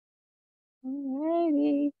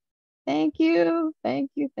righty. Thank you.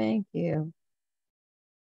 Thank you. Thank you.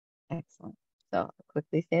 Excellent. So I'll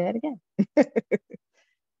quickly say that again.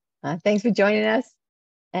 Thanks for joining us.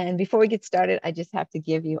 And before we get started, I just have to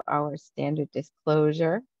give you our standard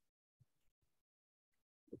disclosure.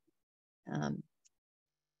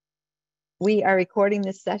 We are recording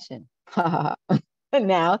this session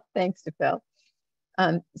now, thanks to Phil.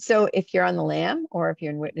 So if you're on the lam or if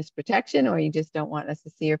you're in witness protection or you just don't want us to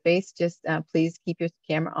see your face, just please keep your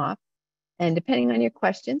camera off. And depending on your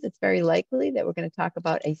questions, it's very likely that we're going to talk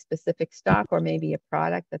about a specific stock or maybe a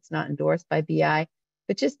product that's not endorsed by BI.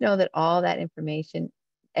 But just know that all that information,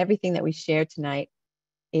 everything that we share tonight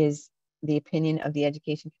is the opinion of the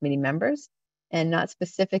Education Committee members and not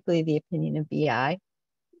specifically the opinion of BI.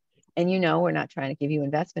 And you know, we're not trying to give you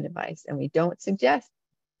investment advice, and we don't suggest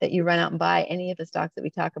that you run out and buy any of the stocks that we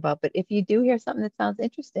talk about. But if you do hear something that sounds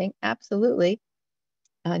interesting, absolutely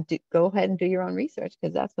go ahead and do your own research,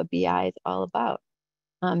 because that's what BI is all about.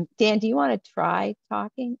 Dan, do you want to try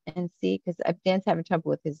talking and see? Because Dan's having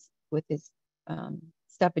trouble with his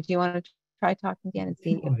stuff. But do you want to try talking, Dan, and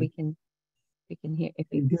see if we can hear if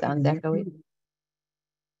it sounds echoey?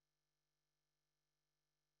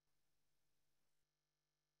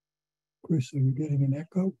 Chris, are you getting an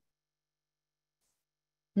echo?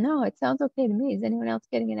 No, it sounds okay to me. Is anyone else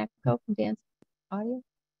getting an echo from Dan's audio?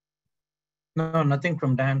 No, nothing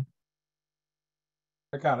from Dan.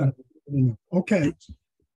 I got it. Okay,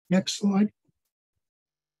 next slide.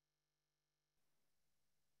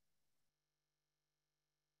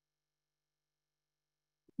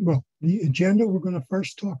 Well, the agenda, we're going to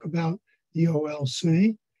first talk about the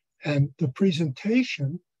OLC, and the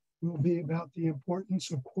presentation will be about the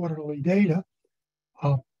importance of quarterly data.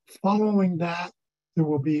 Following that, there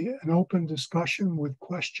will be an open discussion with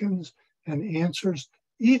questions and answers,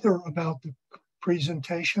 either about the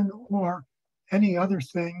presentation or any other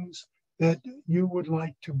things that you would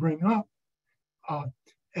like to bring up.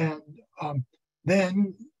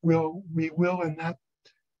 Then we will, in that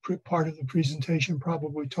part of the presentation,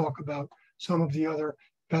 probably talk about some of the other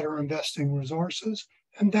better investing resources,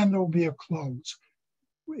 and then there will be a close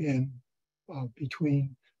in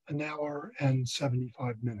between an hour and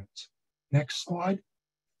 75 minutes. Next slide.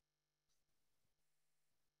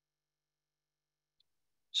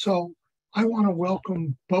 So I want to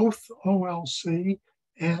welcome both OLC,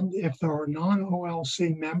 and if there are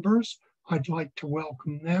non-OLC members, I'd like to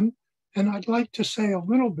welcome them. And I'd like to say a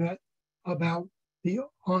little bit about the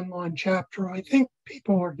online chapter. I think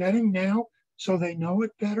people are getting now, so they know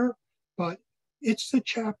it better, but it's the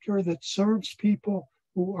chapter that serves people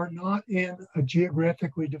who are not in a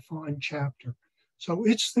geographically defined chapter. So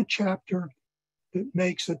it's the chapter that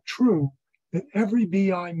makes it true that every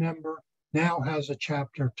BI member now has a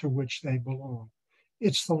chapter to which they belong.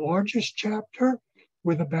 It's the largest chapter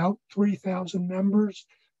with about 3,000 members,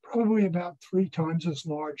 probably about 3 times as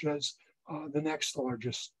large as the next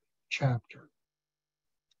largest chapter.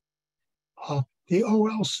 The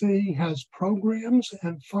OLC has programs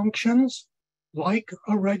and functions like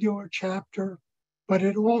a regular chapter, but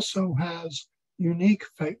it also has unique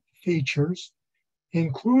features,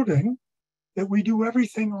 including that we do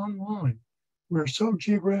everything online. We're so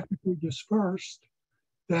geographically dispersed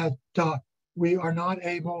that we are not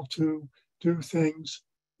able to do things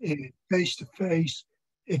face-to-face,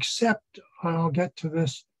 except, and I'll get to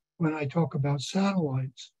this when I talk about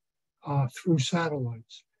satellites, through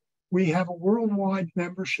satellites. We have a worldwide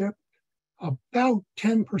membership. About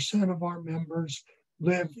 10% of our members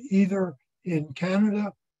live either in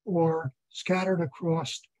Canada or scattered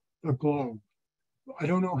across the globe. I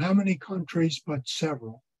don't know how many countries, but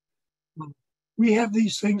several. We have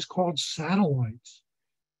these things called satellites.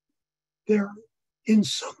 They're in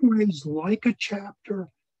some ways like a chapter,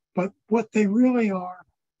 but what they really are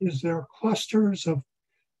is they're clusters of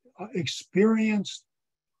experienced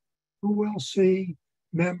OLC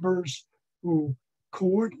members who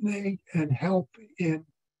coordinate and help in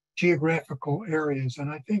geographical areas. And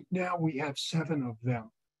I think now we have 7 of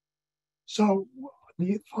them. So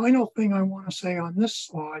the final thing I want to say on this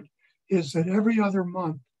slide is that every other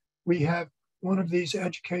month we have one of these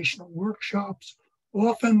educational workshops,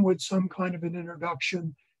 often with some kind of an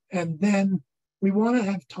introduction, and then we want to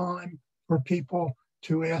have time for people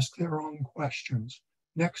to ask their own questions.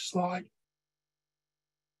 Next slide.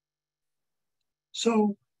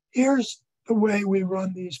 So here's the way we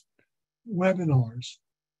run these webinars.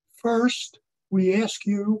 First, we ask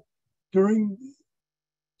you during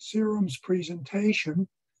Sriram's presentation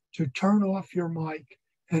to turn off your mic,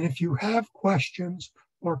 and if you have questions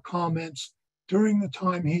or comments during the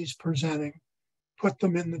time he's presenting, put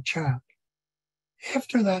them in the chat.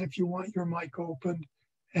 After that, if you want your mic opened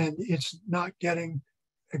and it's not getting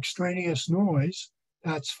extraneous noise,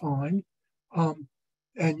 that's fine.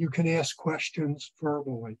 And you can ask questions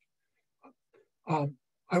verbally.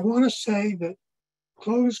 I want to say that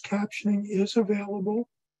closed captioning is available,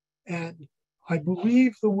 and I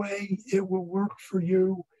believe the way it will work for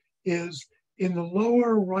you is in the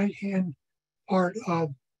lower right-hand part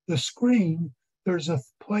of the screen, there's a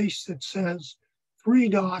place that says 3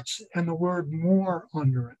 dots and the word more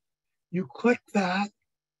under it. You click that,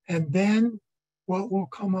 and then what will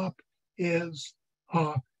come up is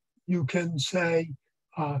you can say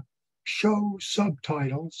show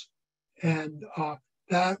subtitles, and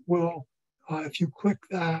that will, if you click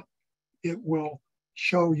that, it will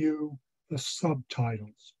show you the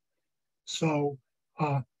subtitles. So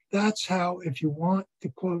that's how, if you want the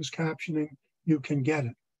closed captioning, you can get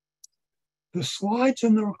it. The slides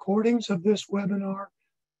and the recordings of this webinar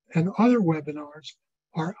and other webinars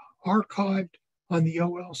are archived on the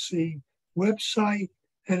OLC website,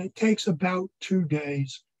 and it takes about 2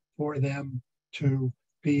 days for them to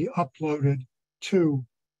be uploaded to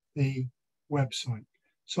the website.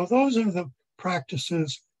 So those are the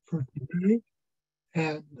practices for today.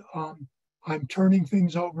 And I'm turning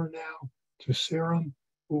things over now to Sriram,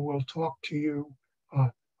 who will talk to you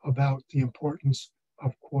about the importance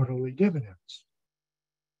of quarterly dividends.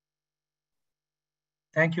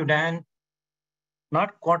 Thank you, Dan.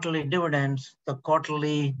 Not quarterly dividends, the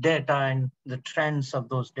quarterly data and the trends of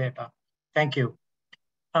those data. Thank you.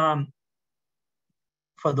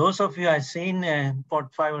 For those of you, I've seen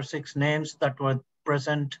about 5 or 6 names that were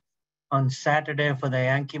present on Saturday for the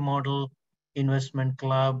Yankee Model Investment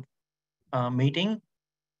Club meeting.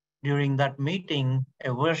 During that meeting,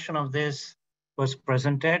 a version of this was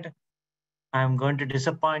presented. I'm going to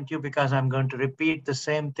disappoint you because I'm going to repeat the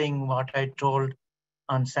same thing what I told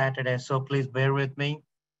on Saturday, so please bear with me.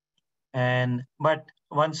 But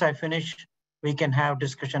once I finish, we can have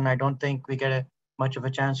discussion. I don't think we get much of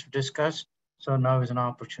a chance to discuss, so now is an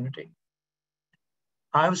opportunity.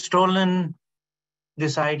 I've stolen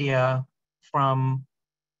this idea from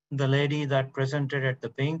the lady that presented at the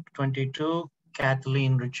Pink 22,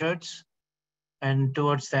 Kathleen Richards. And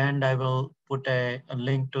towards the end, I will put a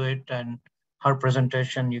link to it, and her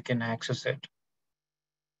presentation, you can access it.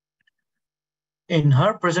 In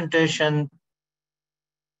her presentation,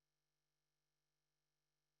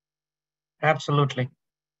 absolutely.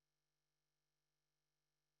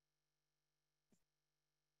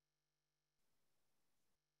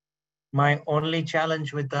 My only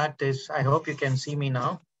challenge with that is, I hope you can see me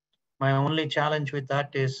now. My only challenge with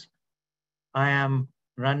that is I am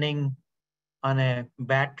running on a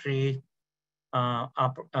battery.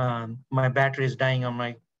 My battery is dying on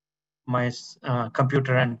my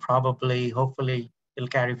computer, and probably, hopefully, it'll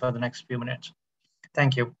carry for the next few minutes.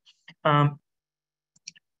 Thank you.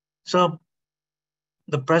 So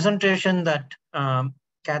the presentation that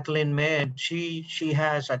Kathleen made, she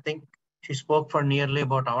has, I think, she spoke for nearly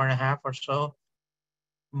about an hour and a half or so,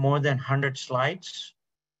 more than 100 slides.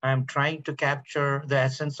 I'm trying to capture the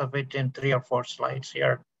essence of it in 3 or 4 slides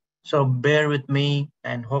here. So bear with me,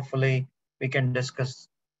 and hopefully we can discuss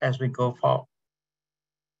as we go forward.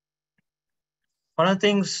 One of the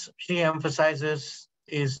things she emphasizes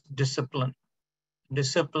is discipline.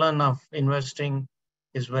 Discipline of investing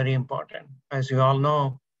is very important. As you all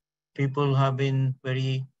know, people have been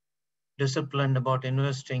very disciplined about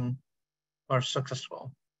investing are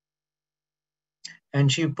successful.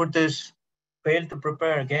 And she put this, fail to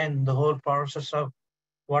prepare, again, the whole process of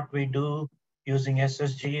what we do using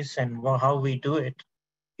SSGs and how we do it.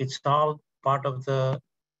 It's all part of the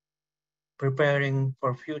preparing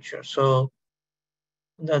for future. So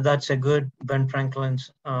that's a good Ben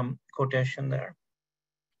Franklin's quotation there.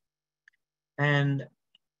 And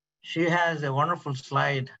she has a wonderful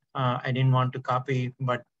slide. I didn't want to copy,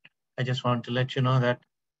 but I just want to let you know that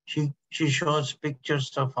she shows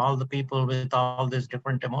pictures of all the people with all these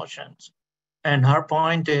different emotions. And her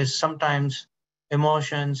point is sometimes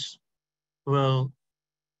emotions will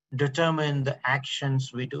determine the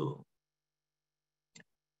actions we do.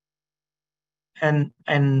 And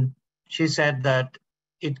she said that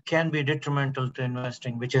it can be detrimental to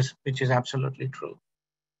investing, which is absolutely true.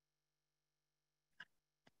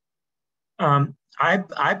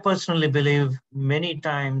 I personally believe many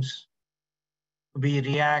times we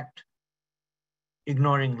react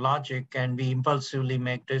ignoring logic, and we impulsively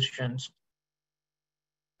make decisions,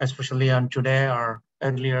 especially on today or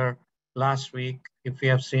earlier last week. If we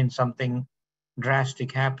have seen something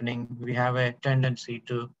drastic happening, we have a tendency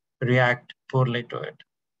to react poorly to it.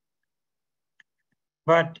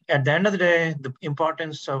 But at the end of the day, the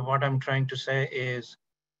importance of what I'm trying to say is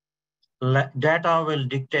data will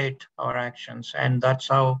dictate our actions, and that's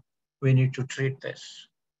how we need to treat this.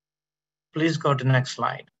 Please go to the next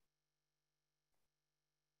slide.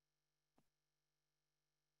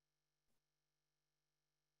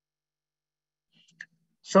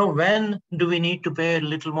 So when do we need to pay a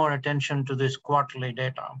little more attention to this quarterly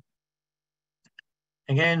data?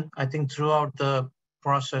 Again, I think throughout the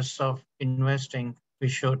process of investing, we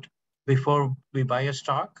should, before we buy a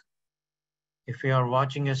stock, if you are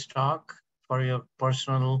watching a stock for your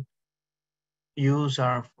personal use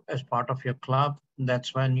or as part of your club,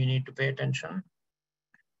 that's when you need to pay attention.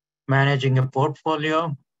 Managing a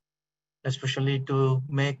portfolio, especially to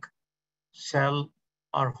make sell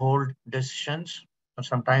or hold decisions, or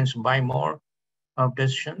sometimes buy more of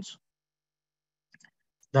decisions.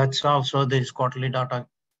 That's also this quarterly data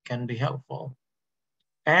can be helpful.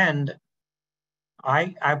 And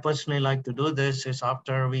I personally like to do this is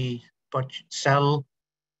after we sell,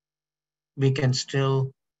 we can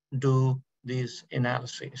still do these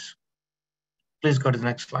analyses. Please go to the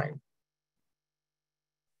next slide.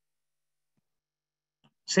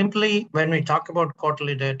 Simply, when we talk about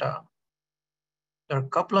quarterly data, there are a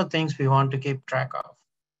couple of things we want to keep track of.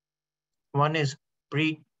 One is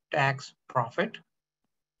pre-tax profit.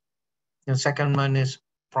 The second one is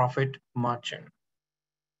profit margin.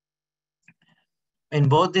 In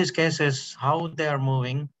both these cases, how they are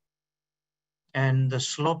moving and the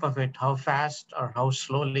slope of it, how fast or how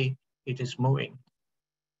slowly it is moving,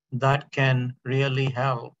 that can really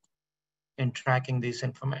help in tracking this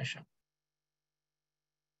information.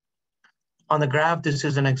 On the graph, this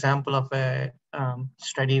is an example of a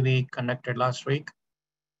study we conducted last week.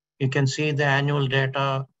 You can see the annual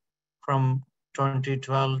data from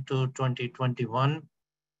 2012 to 2021,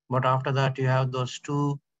 but after that you have those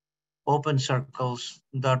two open circles,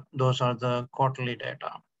 those are the quarterly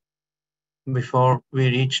data before we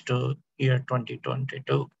reach to year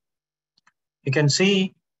 2022. You can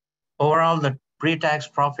see overall the pre-tax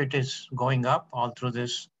profit is going up all through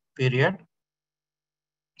this period.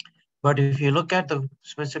 But if you look at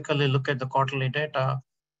specifically look at the quarterly data,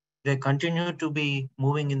 they continue to be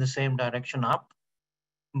moving in the same direction up,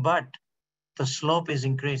 but the slope is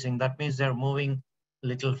increasing. That means they're moving a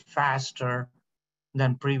little faster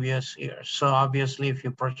than previous years. So obviously, if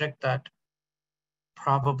you project that,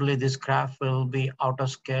 probably this graph will be out of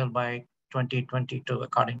scale by 2022,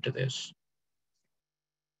 according to this.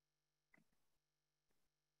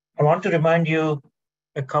 I want to remind you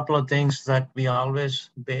a couple of things that we always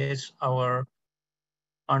base our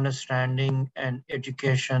understanding and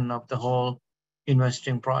education of the whole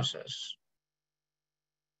investing process.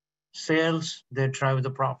 Sales, they drive the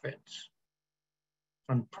profits.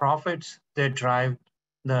 And profits, they drive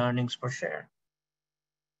the earnings per share.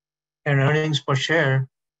 And earnings per share,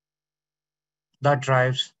 that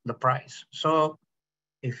drives the price. So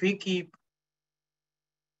if we keep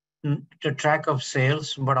the track of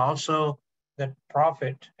sales, but also the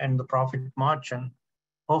profit and the profit margin,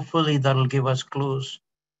 hopefully that'll give us clues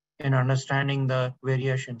in understanding the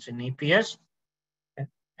variations in EPS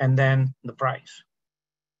and then the price.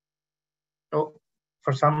 So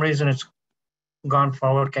for some reason it's gone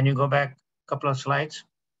forward. Can you go back a couple of slides?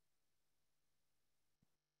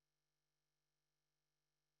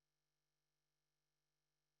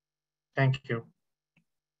 Thank you.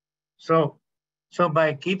 So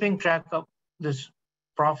by keeping track of this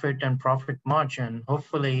profit and profit margin,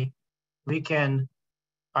 hopefully we can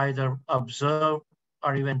either observe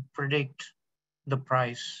or even predict the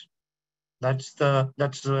price. That's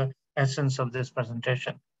the essence of this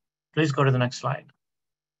presentation. Please go to the next slide.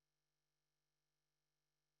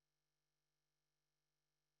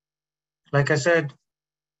 Like I said,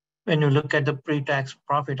 when you look at the pre-tax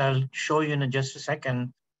profit, I'll show you in just a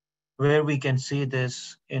second where we can see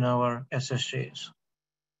this in our SSGs.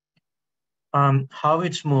 How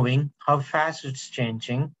it's moving, how fast it's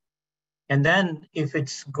changing. And then if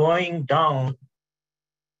it's going down,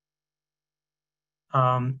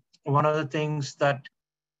 one of the things that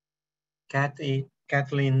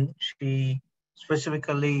Kathleen, she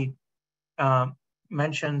specifically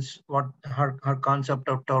mentions what her concept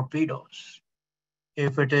of torpedoes.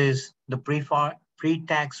 If it is the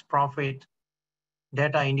pre-tax profit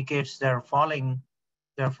data indicates they're falling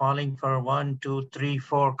for 1, 2, 3,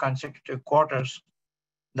 4 consecutive quarters,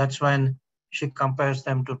 that's when she compares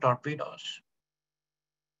them to torpedoes.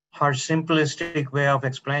 Her simplistic way of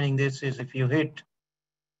explaining this is if you hit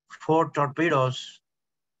 4 torpedoes,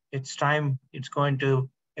 it's going to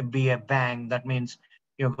be a bang. That means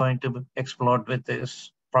you're going to explode with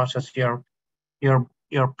this process. You're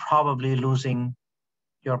probably losing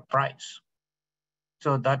your price.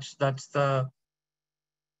 So that's the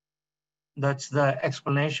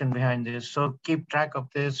explanation behind this. So keep track of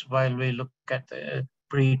this while we look at the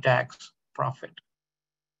pre-tax profit.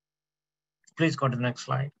 Please go to the next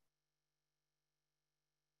slide.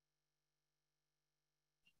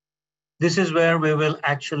 This is where we will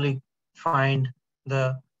actually find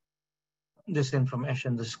this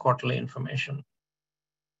information, this quarterly information.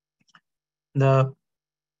 In the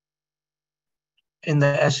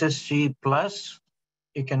SSG Plus,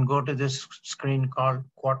 you can go to this screen called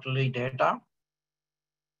quarterly data.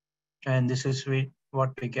 And this is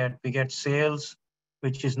what we get. We get sales,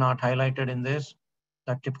 which is not highlighted in this.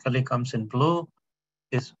 That typically comes in blue.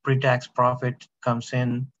 This pre-tax profit comes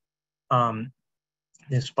in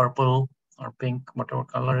this purple or pink, whatever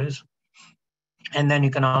color is. And then you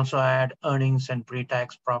can also add earnings and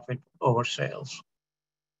pre-tax profit over sales.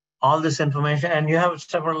 All this information, and you have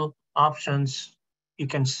several options you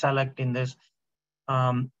can select in this.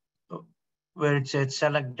 Where it says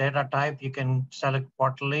select data type, you can select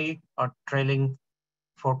quarterly or trailing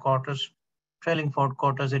 4 quarters. Trailing 4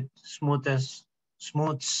 quarters, it smooths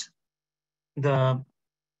the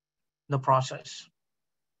process.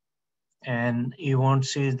 And you won't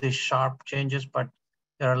see the sharp changes, but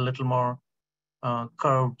there are a little more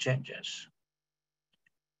curved changes.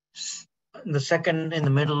 The second, in the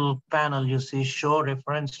middle panel, you see show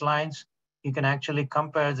reference lines. You can actually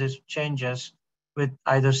compare these changes with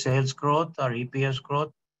either sales growth or EPS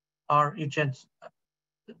growth, or you can,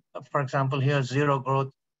 for example, here 0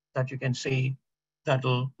 growth that you can see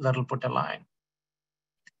that'll put a line.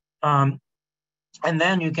 And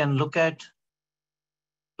then you can look at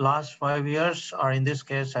last 5 years, or in this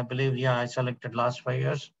case, I believe, yeah, I selected last 5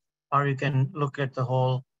 years, or you can look at the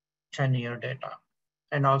whole 10-year data.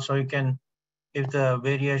 And also you can, if the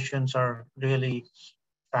variations are really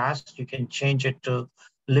fast, you can change it to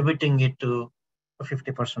limiting it to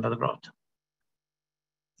 50% of the growth.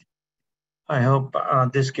 I hope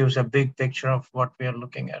this gives a big picture of what we are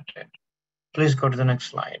looking at. Please go to the next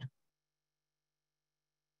slide.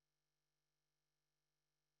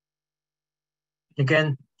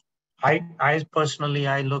 Again, I personally,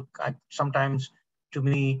 sometimes to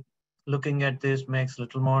me, looking at this makes a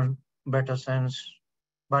little more better sense,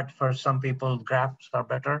 but for some people, graphs are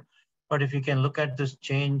better. But if you can look at this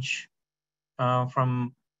change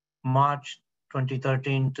from March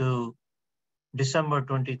 2013 to December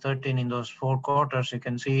 2013 in those 4 quarters, you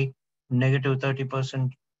can see negative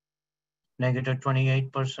 30%, negative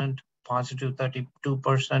 28%, positive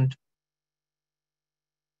 32%,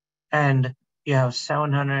 and you have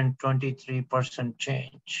 723%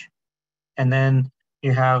 change. And then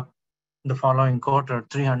you have the following quarter,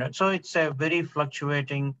 300. So it's a very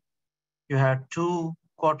fluctuating. You had 2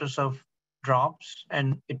 quarters of drops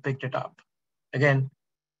and it picked it up. Again,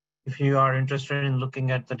 if you are interested in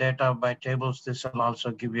looking at the data by tables, this will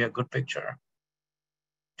also give you a good picture.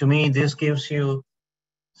 To me, this gives you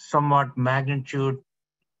somewhat magnitude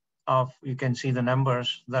of, you can see the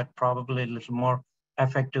numbers that probably a little more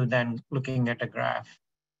effective than looking at a graph.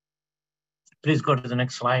 Please go to the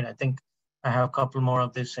next slide. I think I have a couple more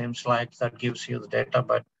of these same slides that gives you the data,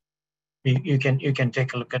 but you can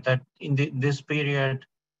take a look at that. In this period,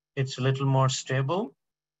 it's a little more stable,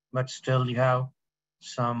 but still you have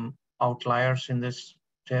some outliers in this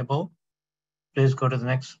table. Please go to the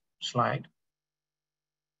next slide.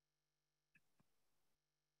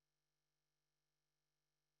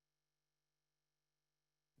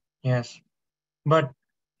 Yes, but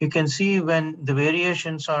you can see when the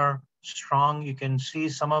variations are strong, you can see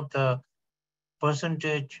some of the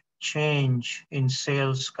percentage change in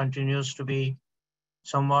sales continues to be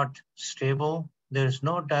somewhat stable. There's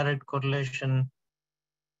no direct correlation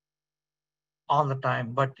all the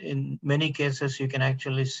time, but in many cases, you can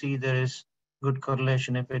actually see there is good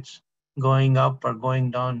correlation. If it's going up or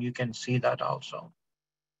going down, you can see that also.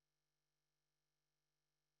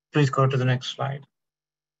 Please go to the next slide.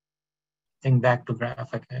 Think back to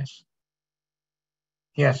graph, I guess.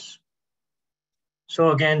 Yes.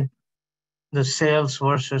 So again, the sales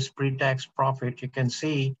versus pre-tax profit, you can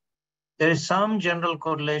see there is some general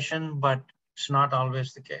correlation, but it's not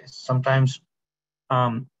always the case. Sometimes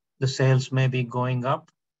the sales may be going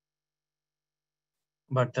up,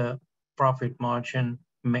 but the profit margin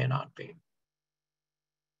may not be.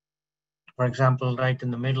 For example, right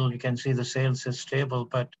in the middle, you can see the sales is stable,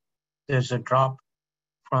 but there's a drop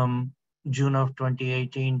from June of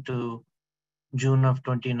 2018 to June of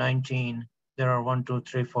 2019. There are 1, 2,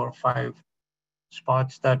 3, 4, 5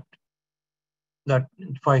 spots that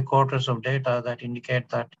 5 quarters of data that indicate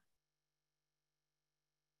that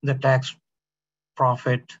the tax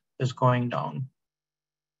profit is going down.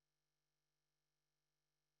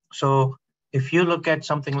 So if you look at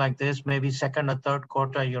something like this, maybe second or third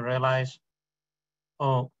quarter, you realize,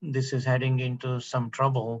 oh, this is heading into some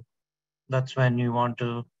trouble. That's when you want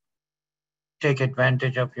to take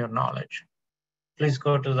advantage of your knowledge. Please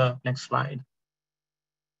go to the next slide.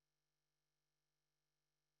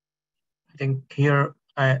 I think here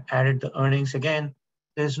I added the earnings again.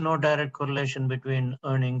 There's no direct correlation between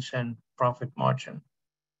earnings and profit margin.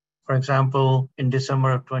 For example, in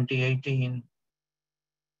December of 2018,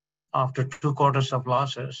 after 2 quarters of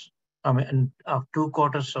losses, and 2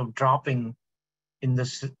 quarters of dropping in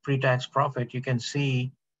the pre-tax profit, you can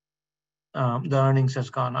see the earnings has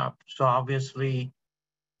gone up. So obviously,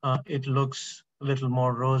 it looks a little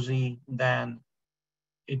more rosy than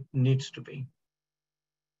it needs to be.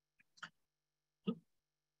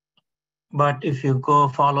 But if you go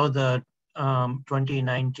follow the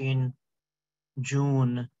 2019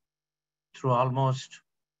 June through almost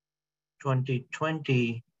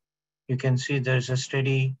 2020, you can see there's a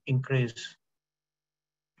steady increase.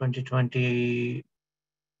 2020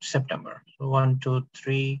 September. So 1, 2,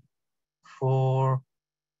 3, 4,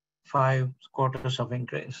 5 quarters of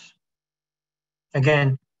increase.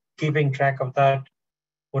 Again, keeping track of that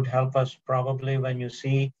would help us probably when you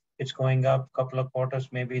see it's going up a couple of quarters,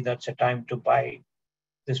 maybe that's a time to buy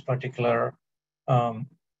this particular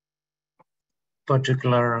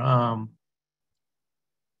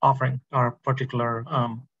offering or particular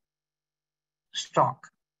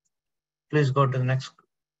stock. Please go to the next.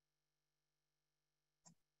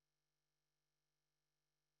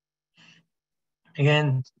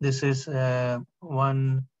 Again, this is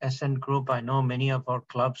one Ascent group. I know many of our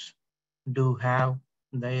clubs do have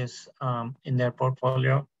this in their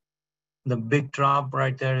portfolio. The big drop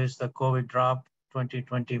right there is the COVID drop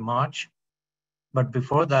 2020 March. But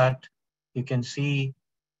before that, you can see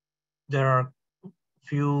there are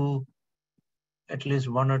few, at least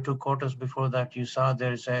 1 or 2 quarters before that, you saw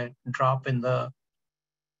there's a drop in the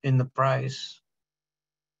price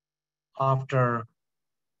after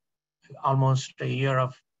almost a year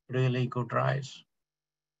of really good rise.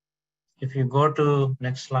 If you go to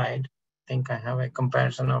next slide, I think I have a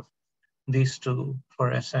comparison of these two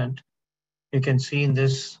for Ascent. You can see in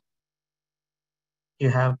this, you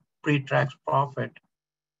have pre-tax profit.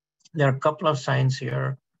 There are a couple of signs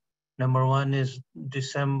here. Number one is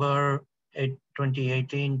December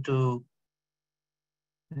 2018 to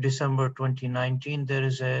December 2019. There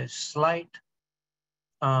is a slight,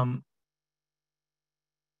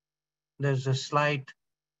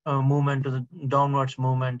 movement to the downwards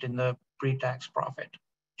movement in the pre-tax profit.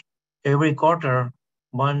 Every quarter,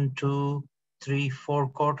 1, 2, 3, 4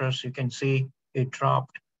 quarters, you can see it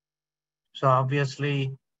dropped. So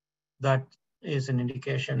obviously that is an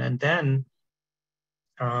indication. And then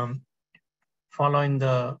following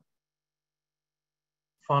the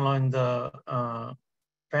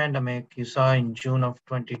pandemic, you saw in June of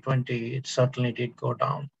 2020, it certainly did go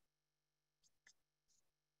down.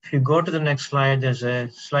 If you go to the next slide, there's a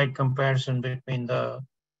slight comparison between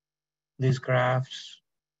these graphs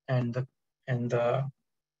and the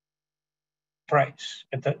price.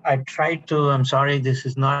 I tried to, I'm sorry, this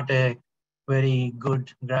is not a very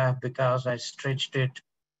good graph because I stretched it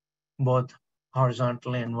both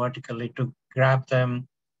horizontally and vertically to grab them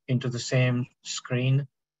into the same screen.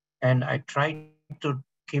 And I tried to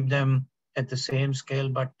keep them at the same scale,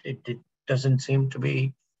 but it doesn't seem to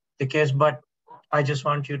be the case. But I just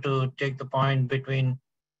want you to take the point between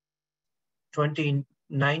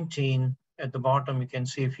 2019 at the bottom, you can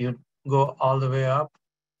see if you go all the way up,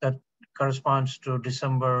 that corresponds to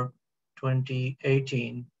December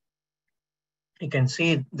 2018. You can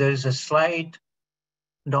see there is a slight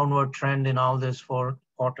downward trend in all these 4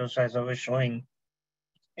 quarters as I was showing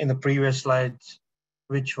in the previous slides,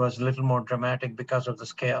 which was a little more dramatic because of the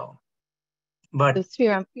scale. But so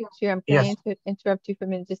Sriram, can yes. I interrupt you for a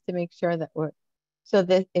minute just to make sure that so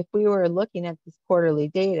that if we were looking at this quarterly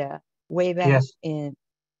data way back Yes. in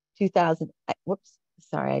 2000, whoops,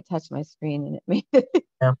 sorry, I touched my screen and it made it.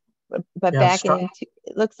 Yeah. But back in,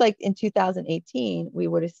 it looks like in 2018, we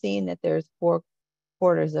would have seen that there's 4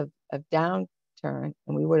 quarters of downturn,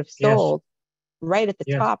 and we would have sold right at the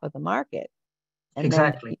top of the market. And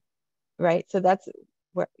exactly. Then, right. So that's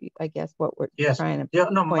what I guess what we're trying to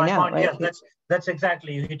point out, right? Yes, that's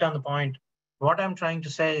exactly, you hit on the point. What I'm trying to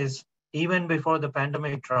say is, even before the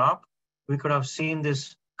pandemic drop, we could have seen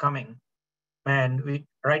this coming. And we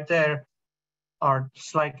right there, or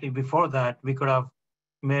slightly before that, we could have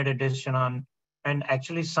made a decision on, and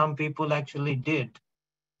actually some people actually did.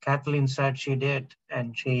 Kathleen said she did,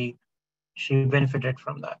 and she benefited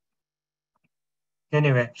from that.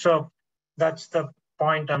 Anyway, so that's the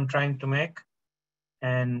point I'm trying to make.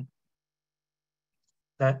 And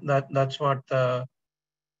that's what the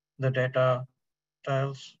data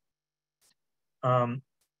tells.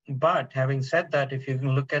 But having said that, if you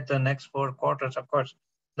can look at the next 4 quarters, of course,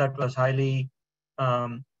 that was highly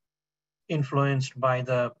influenced by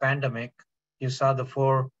the pandemic. You saw the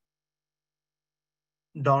 4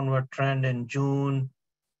 downward trend in June,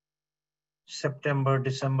 September,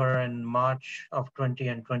 December, and March of 20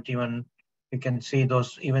 and 21. You can see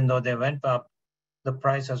those, even though they went up, the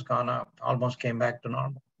price has gone up, almost came back to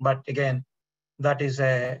normal. But again, that is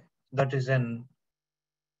an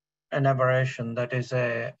aberration, that is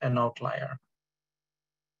an outlier.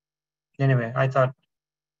 Anyway, I thought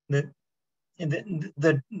that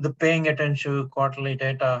the paying attention to quarterly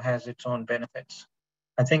data has its own benefits.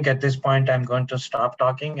 I think at this point, I'm going to stop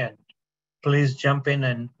talking and please jump in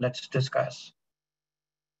and let's discuss.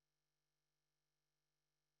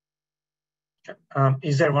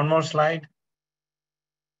 Is there one more slide?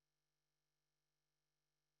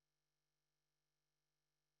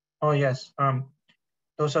 Oh, yes.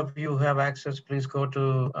 Those of you who have access, please go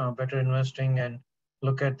to Better Investing and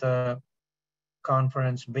look at the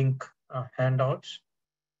conference BINC handouts.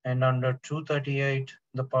 And under 238,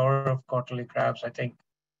 the power of quarterly grabs, I think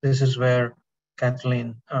this is where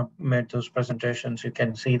Kathleen made those presentations. You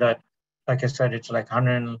can see that, like I said, it's like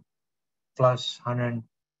 100 plus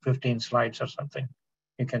 115 slides or something.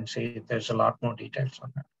 You can see there's a lot more details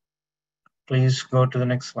on that. Please go to the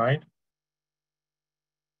next slide.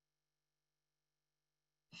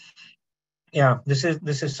 Yeah, this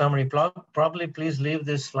is summary. Probably please leave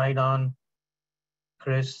this slide on,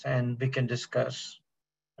 Chris, and we can discuss.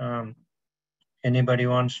 Anybody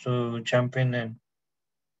wants to jump in and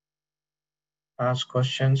ask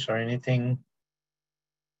questions or anything?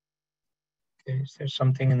 Okay, is there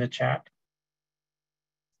something in the chat?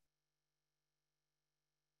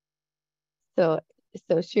 So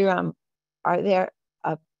Sriram, are there,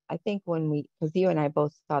 I think because you and I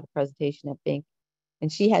both saw the presentation at BINC,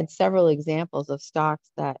 and she had several examples of stocks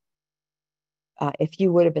that if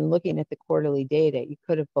you would have been looking at the quarterly data, you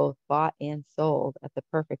could have both bought and sold at the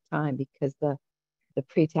perfect time, because the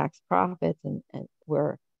pre-tax profits and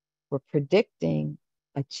were predicting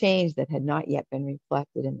a change that had not yet been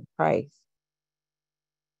reflected in the price.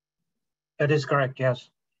 That is correct, yes.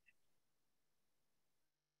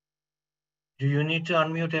 Do you need to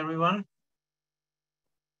unmute everyone?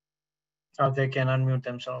 Or they can unmute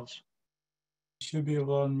themselves? Should be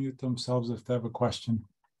able to unmute themselves if they have a question.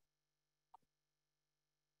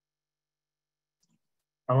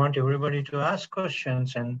 I want everybody to ask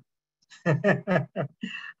questions and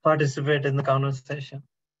participate in the conversation.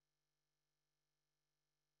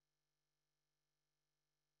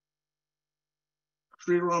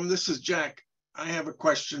 Sriram, this is Jack. I have a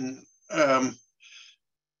question.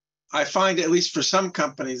 I find, at least for some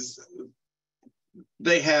companies,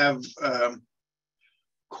 they have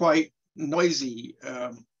quite noisy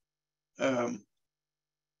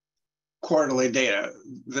quarterly data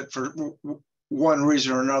that for one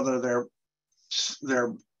reason or another,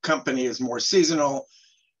 their company is more seasonal.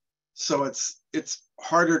 So it's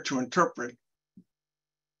harder to interpret.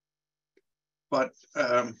 But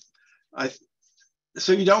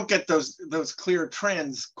so you don't get those clear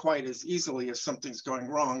trends quite as easily if something's going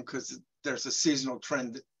wrong, because there's a seasonal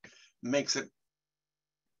trend that makes it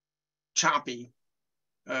choppy.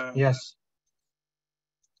 Yes.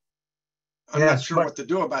 I'm not sure what to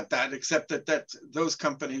do about that, except that those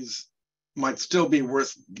companies might still be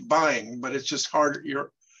worth buying, but it's just hard.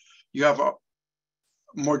 You have a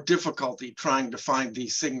more difficulty trying to find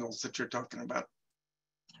these signals that you're talking about.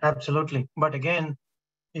 Absolutely. But again,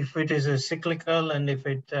 if it is a cyclical and if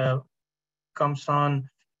it comes on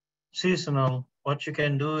seasonal, what you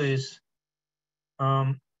can do is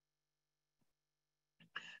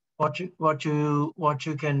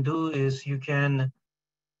you can,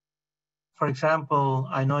 for example,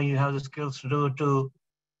 I know you have the skills to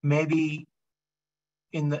maybe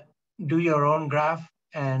do your own graph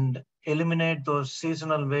and eliminate those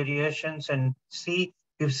seasonal variations and see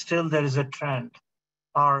if still there is a trend,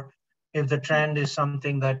 or if the trend is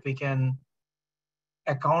something that we can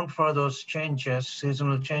account for those changes,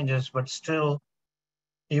 seasonal changes, but still,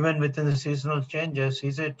 even within the seasonal changes,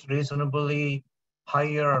 is it reasonably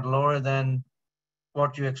higher or lower than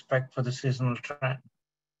what you expect for the seasonal trend?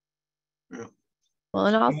 Yeah. Well,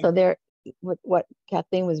 and also what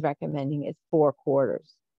Kathleen was recommending is 4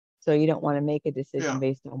 quarters. So you don't want to make a decision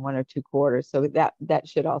based on 1 or 2 quarters. So that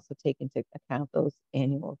should also take into account those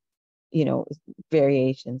annual,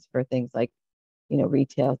 variations for things like,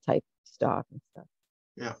 retail type stock and stuff.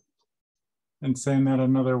 Yeah. And saying that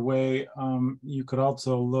another way, you could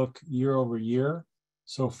also look year over year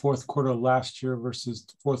So fourth quarter last year versus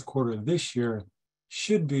fourth quarter this year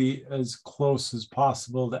should be as close as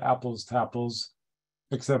possible to apples,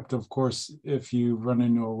 except of course, if you run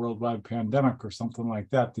into a worldwide pandemic or something like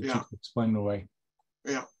that, that you can explain away.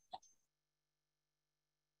 Yeah.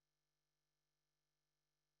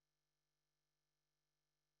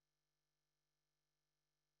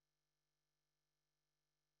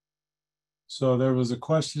 So there was a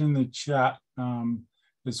question in the chat.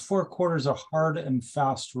 Is 4 quarters a hard and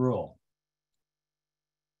fast rule?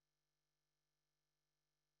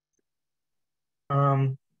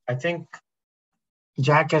 I think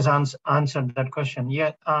Jack has answered that question.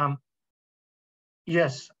 Yeah.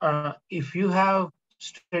 Yes. If you have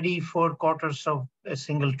steady 4 quarters of a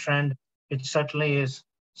single trend, it certainly is.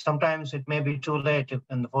 Sometimes it may be too late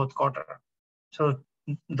in the fourth quarter. So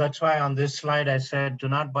that's why on this slide I said, do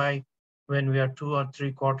not buy when we are 2 or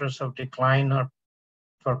 3 quarters of decline or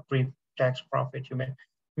for pre-tax profit. You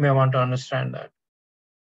may want to understand that.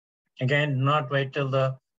 Again, not wait till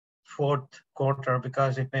the fourth quarter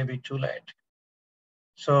because it may be too late.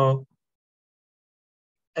 So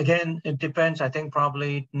again, it depends. I think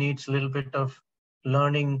probably it needs a little bit of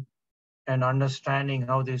learning and understanding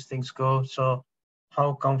how these things go. So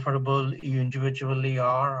how comfortable you individually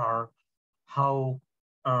are, or how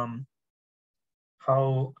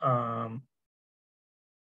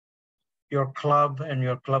your club and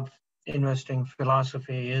your club investing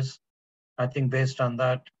philosophy is. I think based on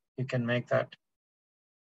that, you can make that.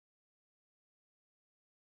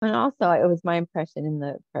 And also, it was my impression in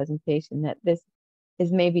the presentation that this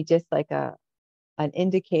is maybe just like an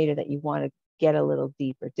indicator that you want to get a little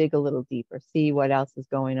deeper, dig a little deeper, see what else is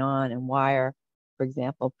going on, and why are, for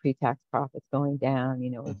example, pre-tax profits going down.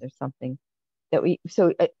 Is there something that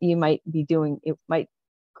you might be doing? It might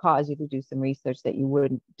cause you to do some research that you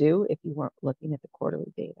wouldn't do if you weren't looking at the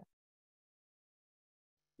quarterly data.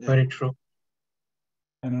 Very true.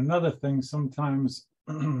 And another thing, sometimes,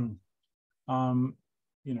 it's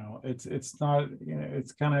not,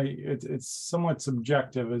 it's somewhat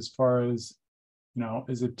subjective as far as,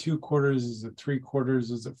 is it 2 quarters? Is it 3 quarters?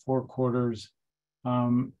 Is it 4 quarters?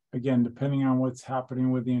 Again, depending on what's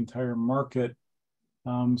happening with the entire market,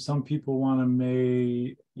 some people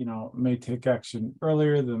may take action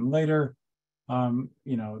earlier than later.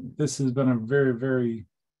 This has been a very, very,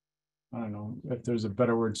 I don't know if there's a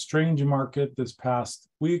better word, strange market this past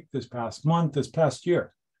week, this past month, this past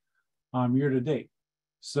year, year to date.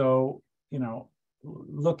 So,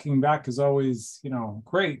 looking back is always,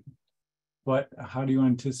 great, but how do you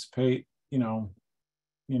anticipate,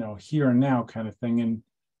 here and now kind of thing,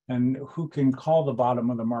 and who can call the bottom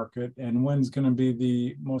of the market and when's going to be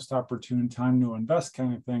the most opportune time to invest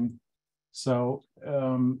kind of thing. So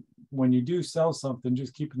when you do sell something,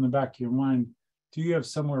 just keep in the back of your mind, do you have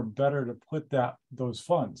somewhere better to put those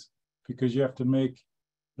funds? Because you have to make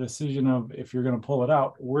the decision of if you're going to pull it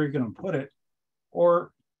out, where you're going to put it,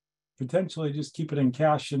 or potentially just keep it in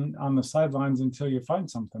cash and on the sidelines until you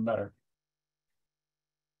find something better.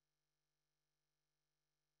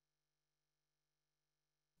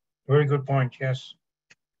 Very good point, yes.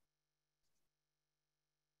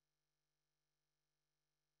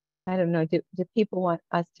 I don't know, do people want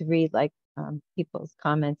us to read like people's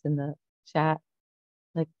comments in the chat?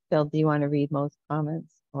 Like, Phil, do you want to read most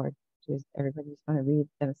comments, or does everybody just want to read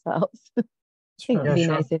themselves? I think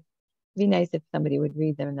it'd be nice if somebody would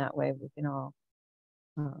read them, in that way we can all.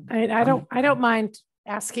 I don't mind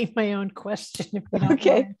asking my own question if you don't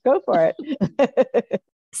Okay, mind. go for it.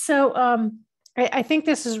 So I think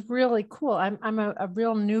this is really cool. I'm a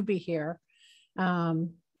real newbie here,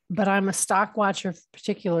 but I'm a stock watcher of a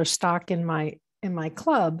particular stock in my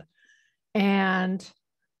club, and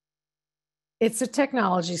it's a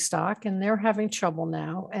technology stock, and they're having trouble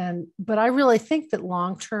now. But I really think that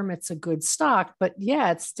long term it's a good stock. But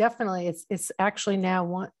yeah, it's definitely it's actually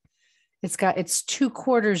now it's 2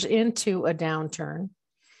 quarters into a downturn.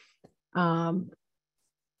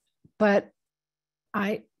 But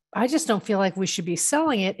I just don't feel like we should be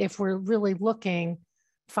selling it if we're really looking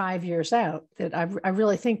 5 years out. That I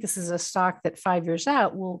really think this is a stock that 5 years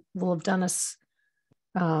out will have done us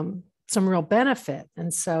some real benefit.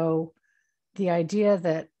 And so the idea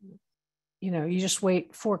that, you just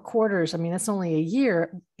wait 4 quarters, I mean, that's only a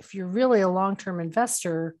year. If you're really a long-term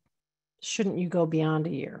investor, shouldn't you go beyond a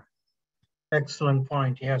year? Excellent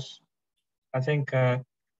point. Yes. I think that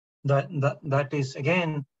is,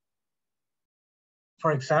 again,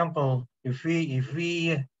 for example, if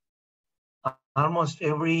we almost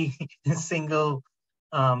every single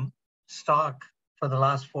stock for the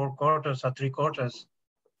last 4 quarters or 3 quarters,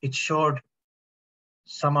 it showed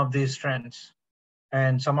some of these trends,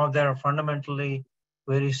 and some of them are fundamentally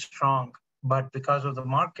very strong, but because of the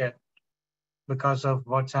market, because of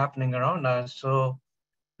what's happening around us, so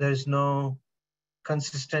there's no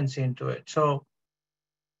consistency into it. So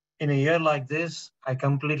in a year like this, I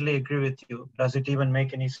completely agree with you. Does it even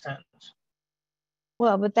make any sense?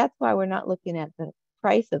 Well, but that's why we're not looking at the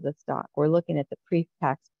price of the stock. We're looking at the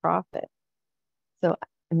pre-tax profit. So,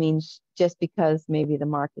 I mean, just because maybe the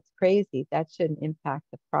market's crazy, that shouldn't impact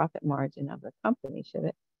the profit margin of the company, should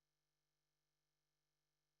it?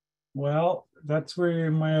 Well, that's where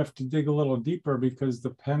you might have to dig a little deeper, because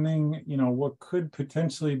depending, what could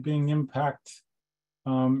potentially being impact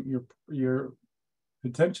your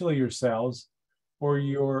potentially your sales or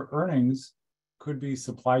your earnings could be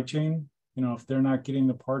supply chain. If they're not getting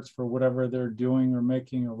the parts for whatever they're doing or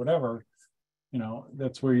making or whatever,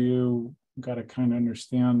 that's where you got to kind of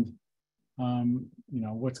understand,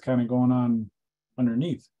 what's kind of going on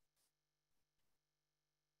underneath.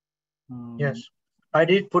 Yes, I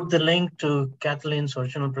did put the link to Kathleen's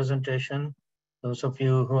original presentation. Those of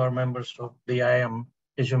you who are members of BI, I'm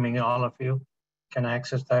assuming all of you can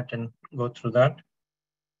access that and go through that.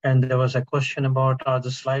 And there was a question about, are the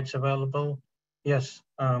slides available? Yes,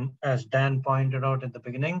 as Dan pointed out at the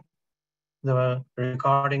beginning, the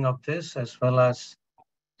recording of this as well as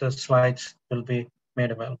the slides will be made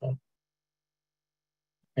available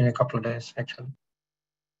in a couple of days, actually.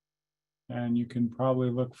 And you can probably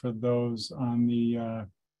look for those on the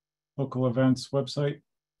local events website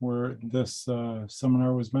where this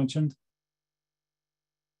seminar was mentioned.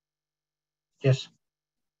 Yes.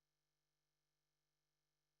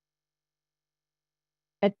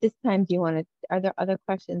 At this time, are there other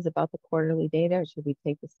questions about the quarterly data, or should we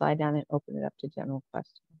take the slide down and open it up to general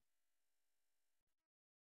questions?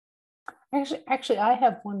 Actually, I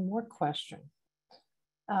have one more question.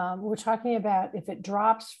 We're talking about if it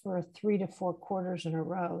drops for 3 to 4 quarters in a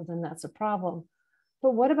row, then that's a problem.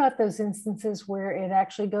 But what about those instances where it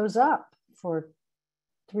actually goes up for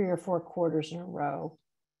 3 or 4 quarters in a row,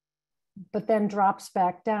 but then drops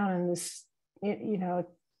back down? And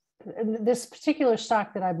this particular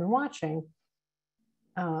stock that I've been watching,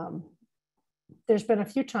 there's been a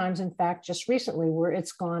few times, in fact, just recently, where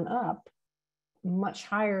it's gone up much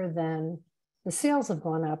higher than the sales have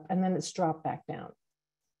gone up, and then it's dropped back down.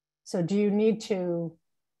 So do you need to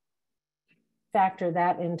factor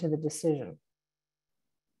that into the decision?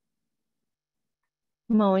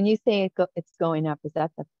 Mo, when you say it's going up, is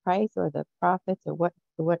that the price or the profits, or what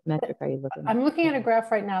metric are you looking at? I'm looking at a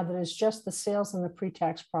graph right now that is just the sales and the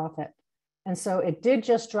pre-tax profit. And so it did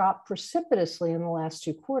just drop precipitously in the last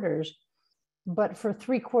 2 quarters, but for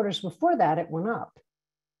 3 quarters before that, it went up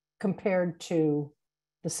compared to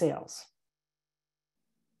the sales.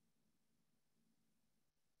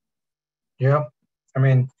 Yeah, I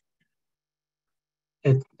mean,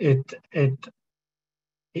 it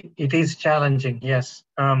is challenging, yes.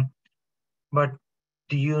 But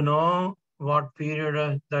do you know what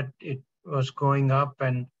period that it was going up?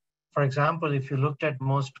 And for example, if you looked at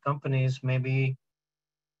most companies, maybe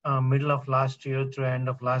middle of last year through end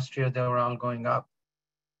of last year, they were all going up,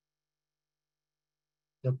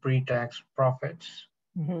 the pre-tax profits.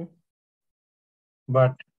 Mm-hmm.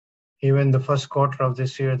 But even the first quarter of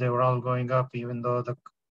this year, they were all going up, even though the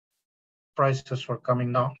prices were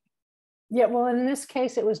coming down. Yeah, well, in this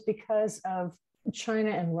case, it was because of China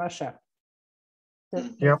and Russia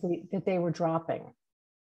that they were dropping.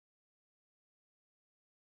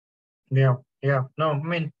 Yeah. No, I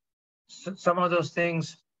mean, some of those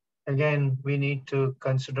things, again, we need to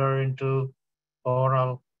consider into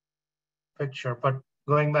overall picture. But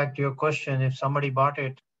going back to your question, if somebody bought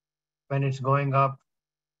it when it's going up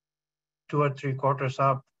 2 or 3 quarters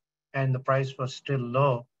up and the price was still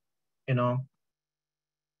low,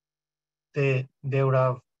 they would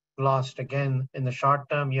have lost again in the short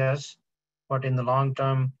term, yes, but in the long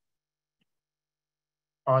term,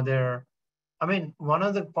 one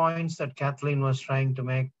of the points that Kathleen was trying to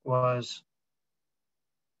make was,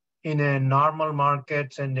 in a normal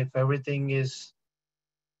markets, and if everything is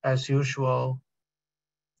as usual,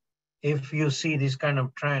 if you see these kind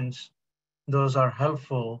of trends, those are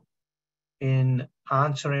helpful in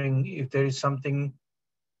answering if there is something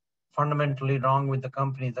fundamentally wrong with the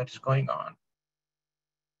company that is going on.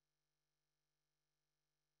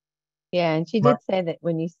 Yeah, and she did say that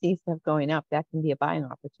when you see stuff going up, that can be a buying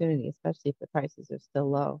opportunity, especially if the prices are still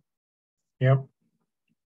low. Yep.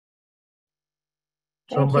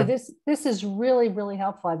 Thank you. This is really, really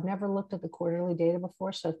helpful. I've never looked at the quarterly data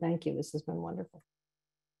before, so thank you. This has been wonderful.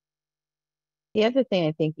 The other thing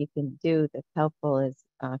I think you can do that's helpful is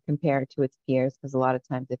compare it to its peers, because a lot of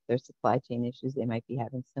times if there's supply chain issues, they might be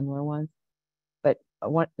having similar ones. But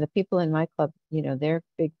the people in my club, they're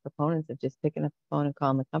big proponents of just picking up the phone and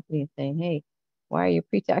calling the company and saying, hey, why are your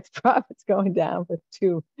pre-tax profits going down for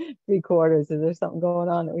 2-3 quarters? Is there something going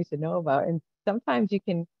on that we should know about? And sometimes you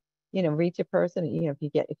can, reach a person, if you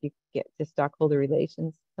get to stockholder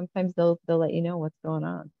relations, sometimes they'll let you know what's going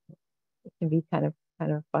on. It can be kind of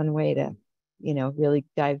a fun way to, really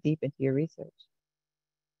dive deep into your research.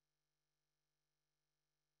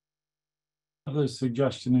 Another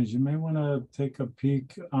suggestion is you may want to take a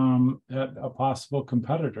peek at a possible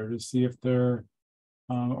competitor to see if they're,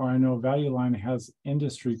 or I know Value Line has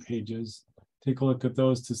industry pages. Take a look at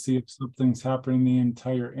those to see if something's happening in the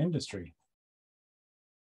entire industry.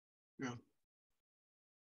 Yeah.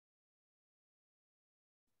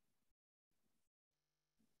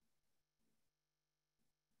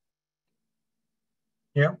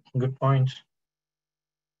 Yeah, good point.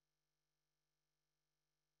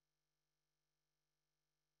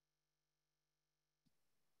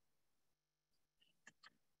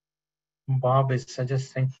 Bob is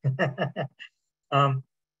suggesting.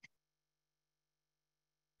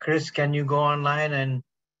 Chris, can you go online and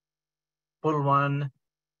pull one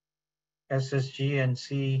SSG and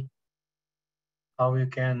see how you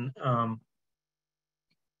can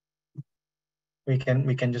we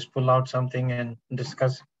can just pull out something and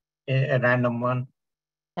discuss a random one.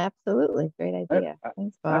 Absolutely. Great idea.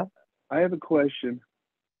 Thanks, Bob. I have a question.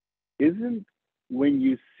 Isn't when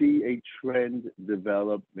you see a trend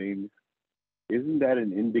developing, isn't that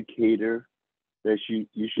an indicator that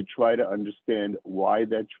you should try to understand why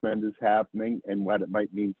that trend is happening and what it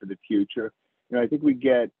might mean for the future? I think we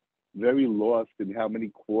get very lost in how many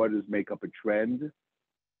quarters make up a trend.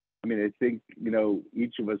 I mean, I think,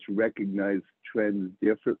 each of us recognize trends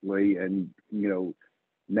differently and,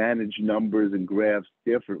 manage numbers and graphs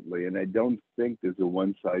differently. And I don't think there's a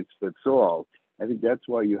one size fits all. I think that's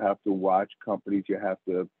why you have to watch companies. You have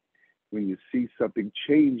to, when you see something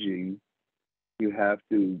changing, you have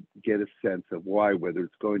to get a sense of why, whether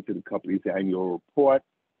it's going to the company's annual report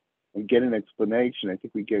and get an explanation. I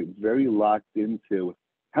think we get very locked into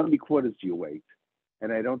how many quarters do you wait?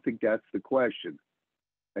 And I don't think that's the question.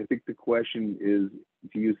 I think the question is,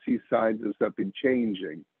 do you see signs of something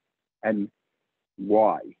changing and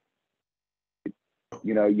why?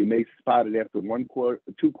 You may spot it after 1 quarter,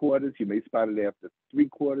 2 quarters, you may spot it after 3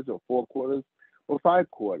 quarters or 4 quarters or 5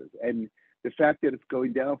 quarters. And the fact that it's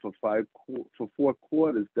going down for 4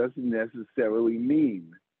 quarters doesn't necessarily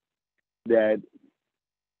mean that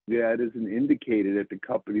that is an indicator that the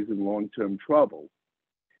company's in long-term trouble.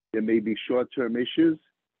 There may be short-term issues.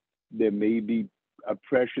 There may be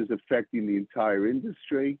pressures affecting the entire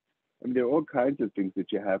industry. I mean, there are all kinds of things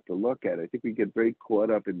that you have to look at. I think we get very caught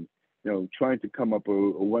up in, trying to come up with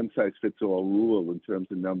a one-size-fits-all rule in terms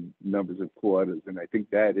of numbers of quarters, and I think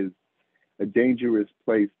that is a dangerous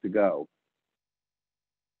place to go.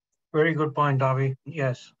 Very good point, Avi.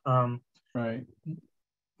 Yes. Right.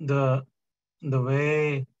 The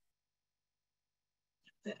way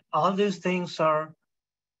all these things are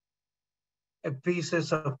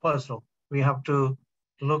pieces of puzzle. We have to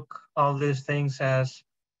look all these things as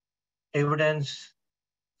evidence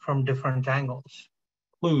from different angles.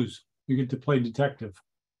 Clues. You get to play detective.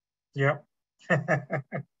 Yeah. And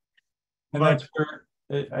that's where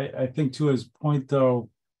I think, to his point, though,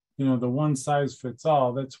 the one size fits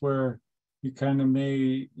all, that's where you kind of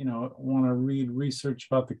may, want to read research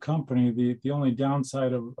about the company. The only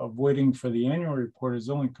downside of waiting for the annual report is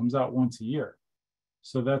it only comes out once a year.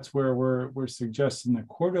 So that's where we're suggesting the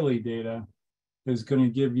quarterly data is going to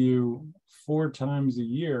give you 4 times a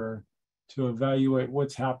year to evaluate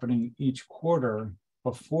what's happening each quarter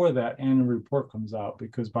before that annual report comes out,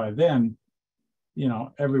 because by then,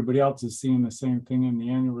 everybody else is seeing the same thing in the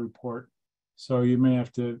annual report. So you may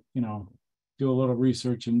have to, do a little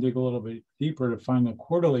research and dig a little bit deeper to find the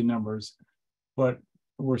quarterly numbers. But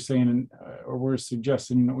we're saying, or we're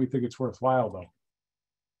suggesting that we think it's worthwhile, though.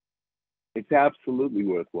 It's absolutely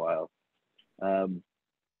worthwhile.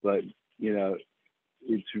 But,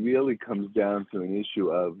 it really comes down to an issue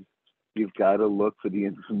of you've got to look for the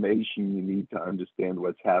information you need to understand